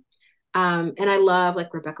genre. And I love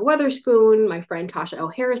like Rebecca Weatherspoon. My friend Tasha L.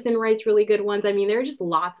 Harrison writes really good ones. I mean, there are just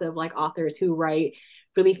lots of like authors who write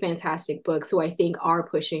really fantastic books who I think are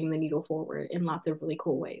pushing the needle forward in lots of really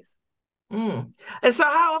cool ways. Mm. And so,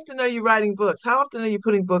 how often are you writing books? How often are you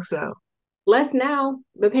putting books out? Less now.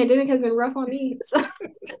 The pandemic has been rough on me. So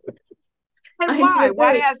And I need why? a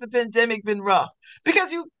Why break. has the pandemic been rough?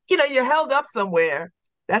 Because you're held up somewhere.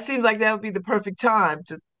 That seems like that would be the perfect time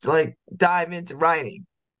to like dive into writing.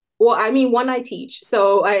 Well, I mean, one, I teach.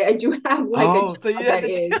 So I do have like a Oh, so you job have that to.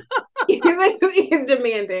 is is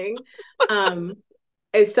demanding. Um,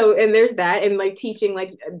 and so and there's that. And like teaching,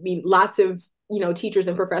 like I mean, lots of teachers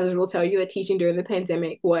and professors will tell you that teaching during the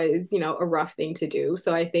pandemic was, a rough thing to do.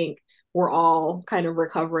 So I think we're all kind of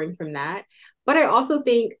recovering from that. But I also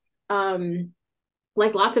think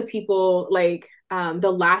like lots of people like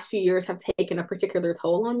the last few years have taken a particular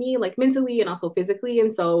toll on me like mentally and also physically,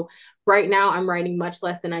 and so right now I'm writing much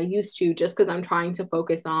less than I used to just because I'm trying to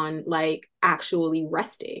focus on like actually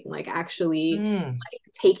resting, like actually Mm. like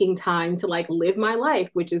taking time to like live my life,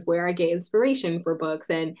 which is where I get inspiration for books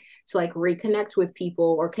and to like reconnect with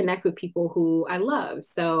people or connect with people who I love.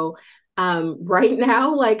 So right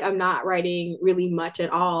now like I'm not writing really much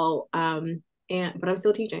at all, and but I'm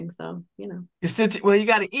still teaching, so You sit, well, you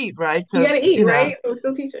got to eat, right? you got to Because, eat, right? I'm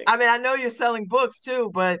still teaching. I mean, I know you're selling books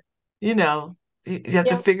too, but, you know, you have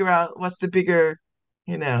to Yeah, figure out what's the bigger,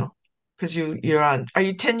 you know, because you're on, are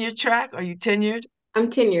you tenure track? Are you tenured? I'm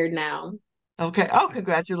tenured now. Okay. Oh,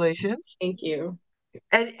 congratulations. Thank you.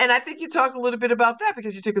 And I think you talk a little bit about that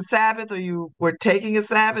because you took a Sabbath or you were taking a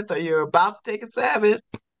Sabbath or you're about to take a Sabbath.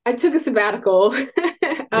 I took a sabbatical.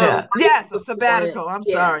 Yeah. Writing Yes, a books weren't, sabbatical. I'm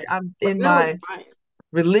yeah, sorry. I'm but in no, it's my fine.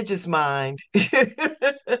 religious mind.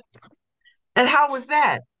 And how was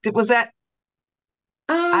that? Was that,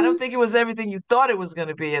 I don't Um, think it was everything you thought it was going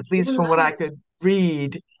to be, at it least was from what I not. could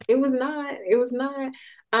read. It was not. It was not.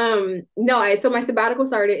 No, so my sabbatical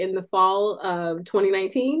started in the fall of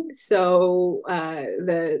 2019. So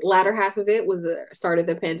the latter half of it was the start of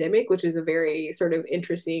the pandemic, which was a very sort of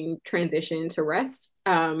interesting transition to rest,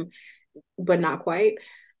 but not quite.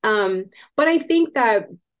 Um, but I think that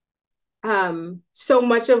so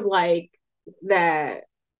much of like that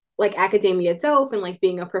like academia itself and like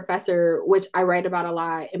being a professor, which I write about a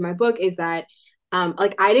lot in my book, is that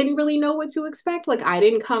like I didn't really know what to expect. Like I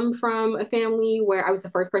didn't come from a family where I was the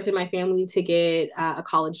first person in my family to get a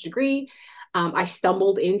college degree. I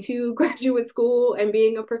stumbled into graduate school and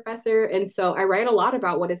being a professor, and so I write a lot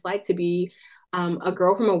about what it's like to be a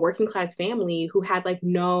girl from a working class family who had like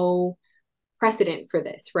no precedent for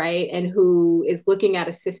this, right? And who is looking at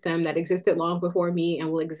a system that existed long before me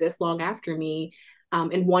and will exist long after me,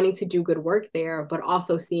 and wanting to do good work there, but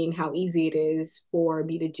also seeing how easy it is for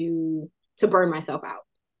me to burn myself out.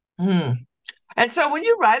 Hmm. And so when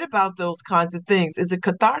you write about those kinds of things, is it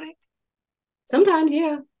cathartic? Sometimes,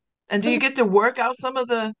 yeah. And do you Sometimes. get to work out some of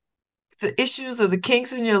the issues or the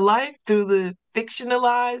kinks in your life through the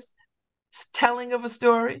fictionalized telling of a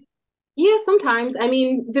story? Yeah, sometimes. I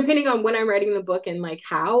mean, depending on when I'm writing the book and like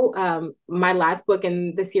how, my last book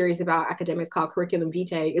in the series about academics called Curriculum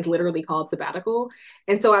Vitae is literally called Sabbatical.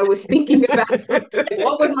 And so I was thinking about like,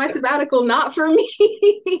 what was my sabbatical not for me?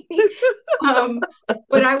 um,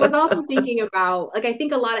 but I was also thinking about, like, I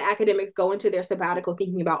think a lot of academics go into their sabbatical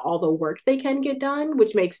thinking about all the work they can get done,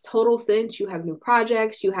 which makes total sense. You have new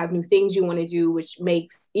projects, you have new things you want to do, which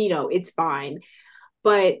makes, it's fine.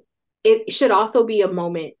 But it should also be a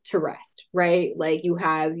moment to rest, right? Like you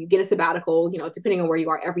get a sabbatical, depending on where you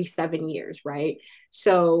are, every 7 years, right?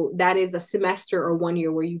 So that is a semester or 1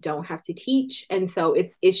 year where you don't have to teach. And so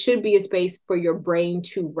it should be a space for your brain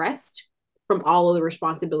to rest from all of the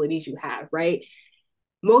responsibilities you have, right?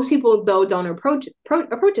 Most people though don't approach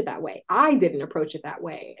it that way. I didn't approach it that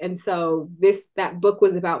way, and so that book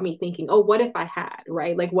was about me thinking, oh, what if I had,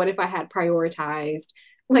 right? Like what if I had prioritized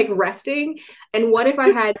like resting, and what if I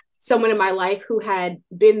had someone in my life who had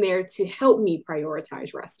been there to help me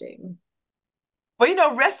prioritize resting.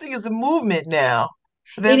 Well, resting is a movement now.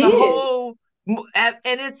 It There's a is. whole And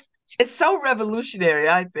it's so revolutionary,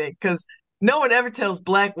 I think, because no one ever tells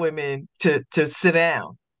Black women to sit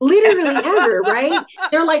down. Literally ever, right?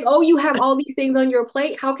 They're like, oh, you have all these things on your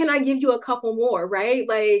plate. How can I give you a couple more, right?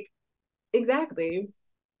 Like, exactly.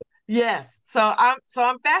 Yes. So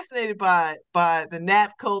I'm fascinated by the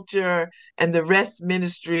nap culture and the rest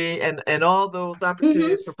ministry and all those Hmm.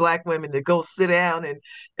 opportunities for Black women to go sit down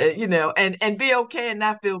and and be okay and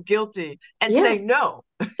not feel guilty and Yeah, say no,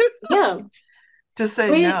 yeah. to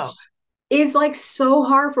say no. Which is like so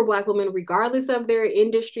hard for Black women, regardless of their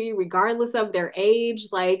industry, regardless of their age.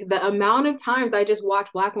 Like the amount of times I just watch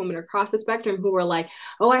Black women across the spectrum who are like,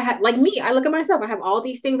 oh, I have, like me, I look at myself, I have all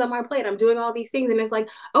these things on my plate, I'm doing all these things. And it's like,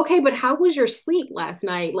 okay, but how was your sleep last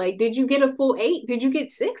night? Like, did you get a full 8? Did you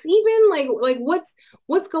get 6 even? Like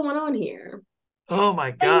what's going on here? Oh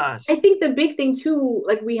my And I gosh. think the big thing too,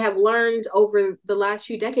 like we have learned over the last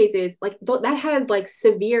few decades, is like that has like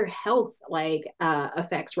severe health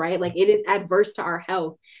effects, right? Like it is adverse to our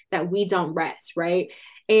health that we don't rest, right?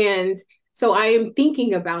 And so I am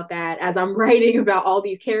thinking about that as I'm writing about all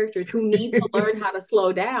these characters who need to learn how to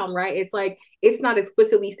slow down, right? It's like it's not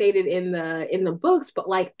explicitly stated in the books, but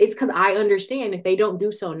like it's because I understand if they don't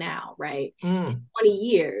do so now, right? In Mm, 20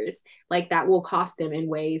 years, like that will cost them in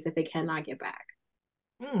ways that they cannot get back.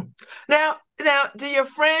 mm. Now, do your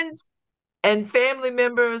friends and family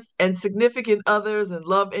members and significant others and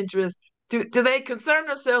love interests do they concern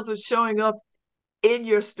themselves with showing up in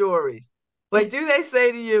your stories? Like, do they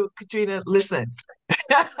say to you, Katrina, listen,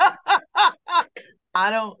 I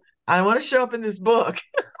don't I don't want to show up in this book.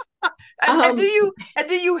 And Um,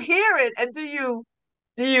 do you hear it and do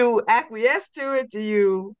you acquiesce to it? Do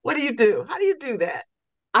you what do you do? How do you do that?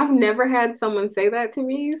 I've never had someone say that to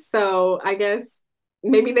me, so I guess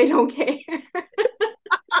maybe they don't care.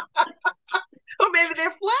 Or maybe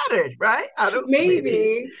they're flattered, right? I don't maybe.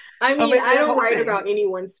 Maybe. I Or mean, maybe I they're don't write hoping. about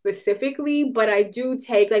anyone specifically, but I do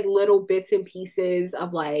take like little bits and pieces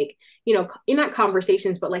of like, not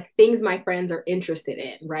conversations, but like things my friends are interested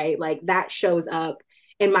in, right? Like that shows up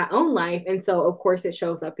in my own life. And so, of course, it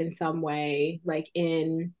shows up in some way, like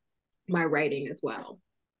in my writing as well.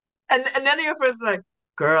 And none of your friends are like,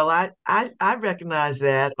 girl, I recognize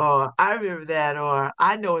that, or I remember that, or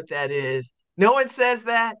I know what that is. No one says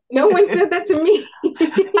that. No one said that to me.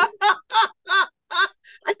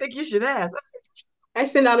 I think you should ask. I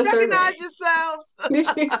sent out a survey. Recognize yourselves. Did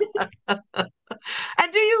you?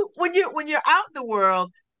 And do you when you're out in the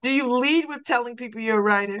world, do you lead with telling people you're a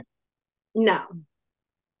writer? No,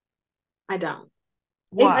 I don't.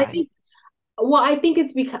 It's I Why? think Well, I think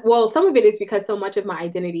it's because, well, some of it is because so much of my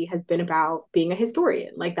identity has been about being a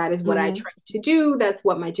historian. Like, that is what I Hmm. try to do. That's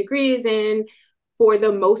what my degree is in. For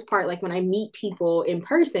the most part, like when I meet people in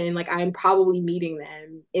person, like I'm probably meeting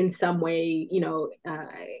them in some way,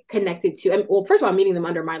 connected to, and well, first of all, I'm meeting them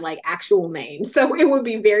under my like actual name. So it would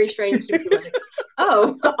be very strange to be like,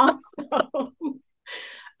 oh, also.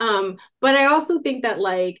 But I also think that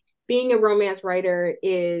like being a romance writer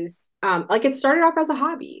is like it started off as a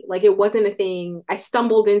hobby. Like it wasn't a thing I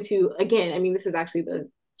stumbled into. Again, I mean, this is actually the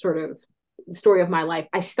sort of story of my life.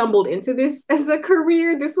 I stumbled into this as a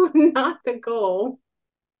career. This was not the goal.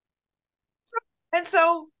 And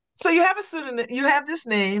so you have a pseudonym, you have this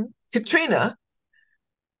name, Katrina,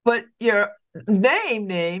 but your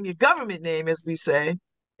your government name, as we say,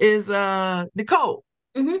 is Nicole.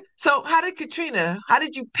 Mm-hmm. So how did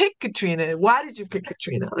you pick Katrina? Why did you pick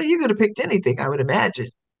Katrina? Well, you could have picked anything, I would imagine.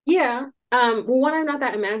 Yeah. Well, one, I'm not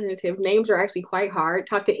that imaginative. Names are actually quite hard.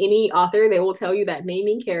 Talk to any author, they will tell you that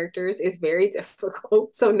naming characters is very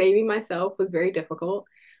difficult. So naming myself was very difficult.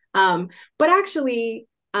 Um, but actually,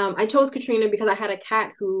 I chose Katrina because I had a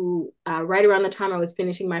cat who, right around the time I was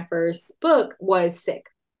finishing my first book, was sick.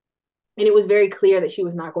 And it was very clear that she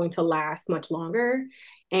was not going to last much longer.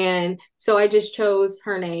 And so I just chose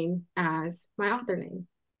her name as my author name.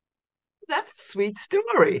 That's a sweet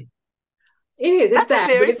story. It is. It's That's a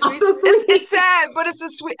sad, but very it's sweet. also It's sweet. sad, but it's a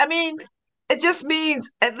sweet. I mean, it just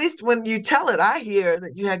means at least when you tell it, I hear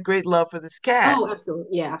that you had great love for this cat, Oh,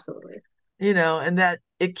 absolutely. Yeah, absolutely. and that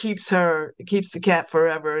it keeps the cat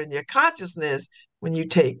forever in your consciousness when you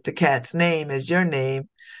take the cat's name as your name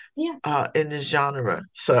Yeah. in this genre.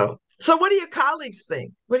 So what do your colleagues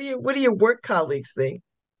think? What do your work colleagues think?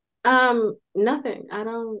 Nothing. I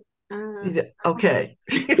don't know. Okay.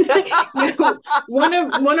 One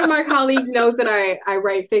of my colleagues knows that I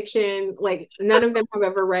write fiction. Like none of them have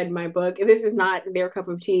ever read my book. This is not their cup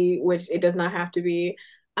of tea, which it does not have to be.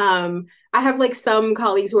 I have like some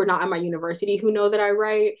colleagues who are not at my university who know that I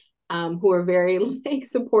write, who are very like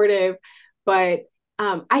supportive, but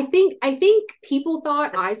I think people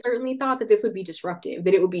thought, I certainly thought that this would be disruptive,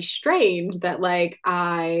 that it would be strange that like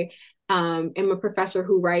I am a professor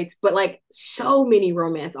who writes, but like so many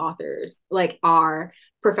romance authors like are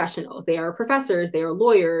professionals. They are professors, they are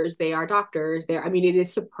lawyers, they are doctors. I mean, it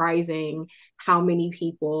is surprising how many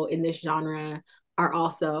people in this genre are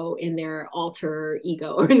also in their alter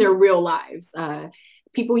ego or in their real lives.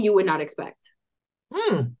 People you would not expect.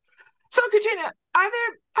 Hmm. So, Katrina, are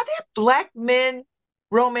there black men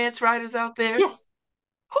romance writers out there? Yes.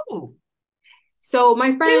 Who? So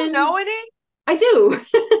my Do you know friends, any? I do.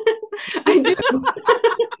 I do.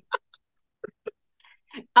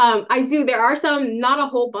 I do. There are some, not a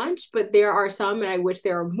whole bunch, but there are some, and I wish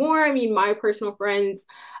there are more. I mean, my personal friends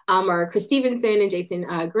are Chris Stevenson and Jason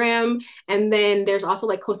Graham. And then there's also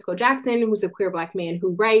like Costico Jackson, who's a queer black man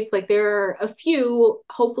who writes. Like there are a few.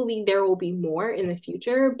 Hopefully there will be more in the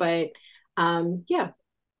future. But yeah,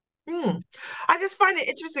 Hmm. I just find it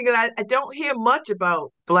interesting that I don't hear much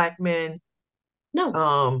about black men no.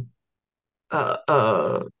 um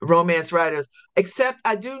romance writers, except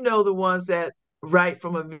I do know the ones that write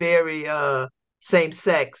from a very same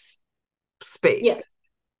sex Yeah. space,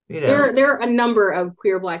 you There, know. there are a number of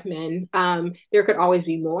queer black men. There could always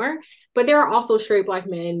be more, but there are also straight black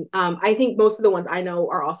men. I think most of the ones I know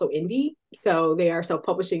are also indie, so they are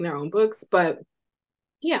self-publishing their own books. But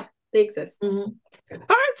yeah, they exist. Mhm. All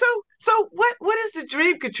right, so what is the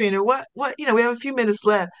dream, Katrina? What we have a few minutes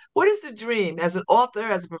left. What is the dream as an author,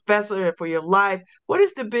 as a professor, for your life? What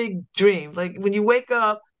is the big dream? Like when you wake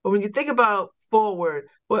up or when you think about forward,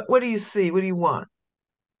 what do you see? What do you want?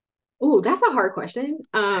 Ooh, that's a hard question.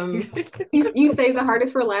 You saved the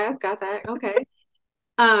hardest for last. Got that? Okay.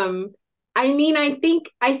 Um, I mean, I think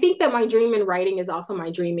that my dream in writing is also my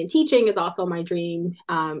dream in teaching, is also my dream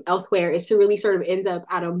elsewhere, is to really sort of end up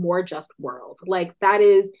at a more just world. Like that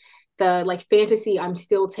is the like fantasy I'm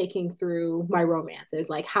still taking through my romances.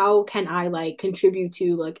 Like how can I like contribute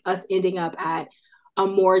to like us ending up at a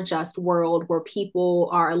more just world where people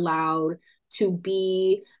are allowed to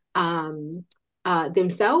be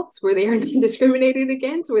themselves, where they are discriminated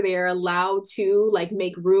against, where they are allowed to like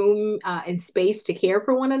make room and space to care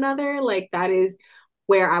for one another. Like that is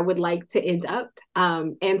where I would like to end up.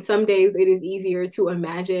 And some days it is easier to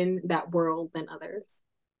imagine that world than others.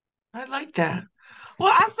 I like that.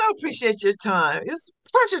 Well, I so appreciate your time. It was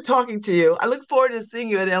a pleasure talking to you. I look forward to seeing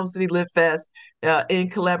you at Elm City Lit Fest in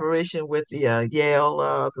collaboration with the Yale,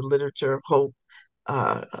 the Literature of Hope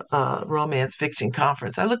Romance Fiction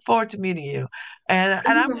Conference. I look forward to meeting you, and Thank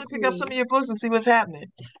you I'm for going to pick having up some me. of your books and see what's happening.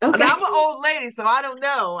 And Okay. I'm an old lady, so I don't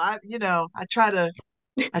know. I I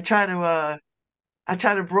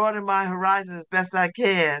try to broaden my horizon as best I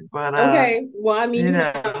can, but Okay. Well, I mean, you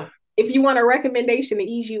know. if you want a recommendation to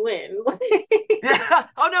ease you in. Yeah.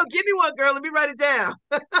 Oh no, give me one, girl. Let me write it down.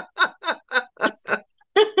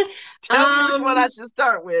 Tell me which one I um, should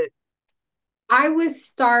start with. I would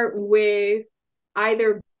start with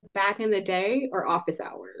either Back in the Day or Office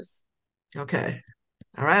Hours. Okay.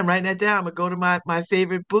 All right, I'm writing that down. I'm gonna go to my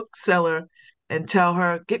favorite bookseller and tell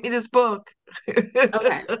her, get me this book.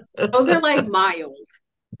 Okay. Those are like mild.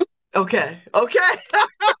 Okay. Okay.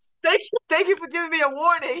 Thank you for giving me a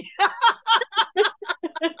warning.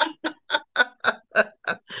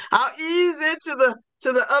 I'll ease into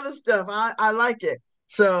the other stuff. I like it.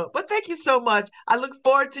 So, but thank you so much. I look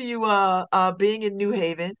forward to you being in New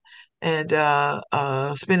Haven and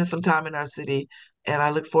spending some time in our city. And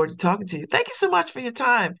I look forward to talking to you. Thank you so much for your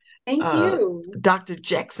time, Thank uh, you. Dr.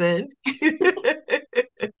 Jackson. Have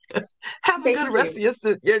a Thank good rest you.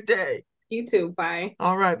 of your day. You too. Bye.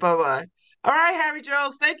 All right, bye-bye. All right, Harry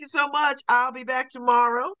Jones, thank you so much. I'll be back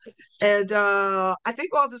tomorrow. And I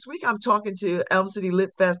think all this week I'm talking to Elm City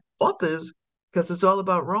Lit Fest authors because it's all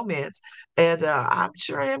about romance. And I'm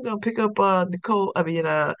sure I am going to pick up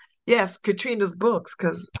yes, Katrina's books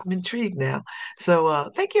because I'm intrigued now. So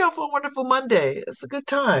thank you all for a wonderful Monday. It's a good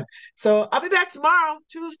time. So I'll be back tomorrow,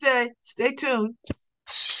 Tuesday. Stay tuned.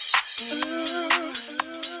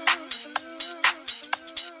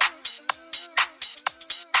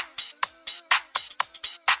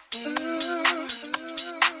 Mm.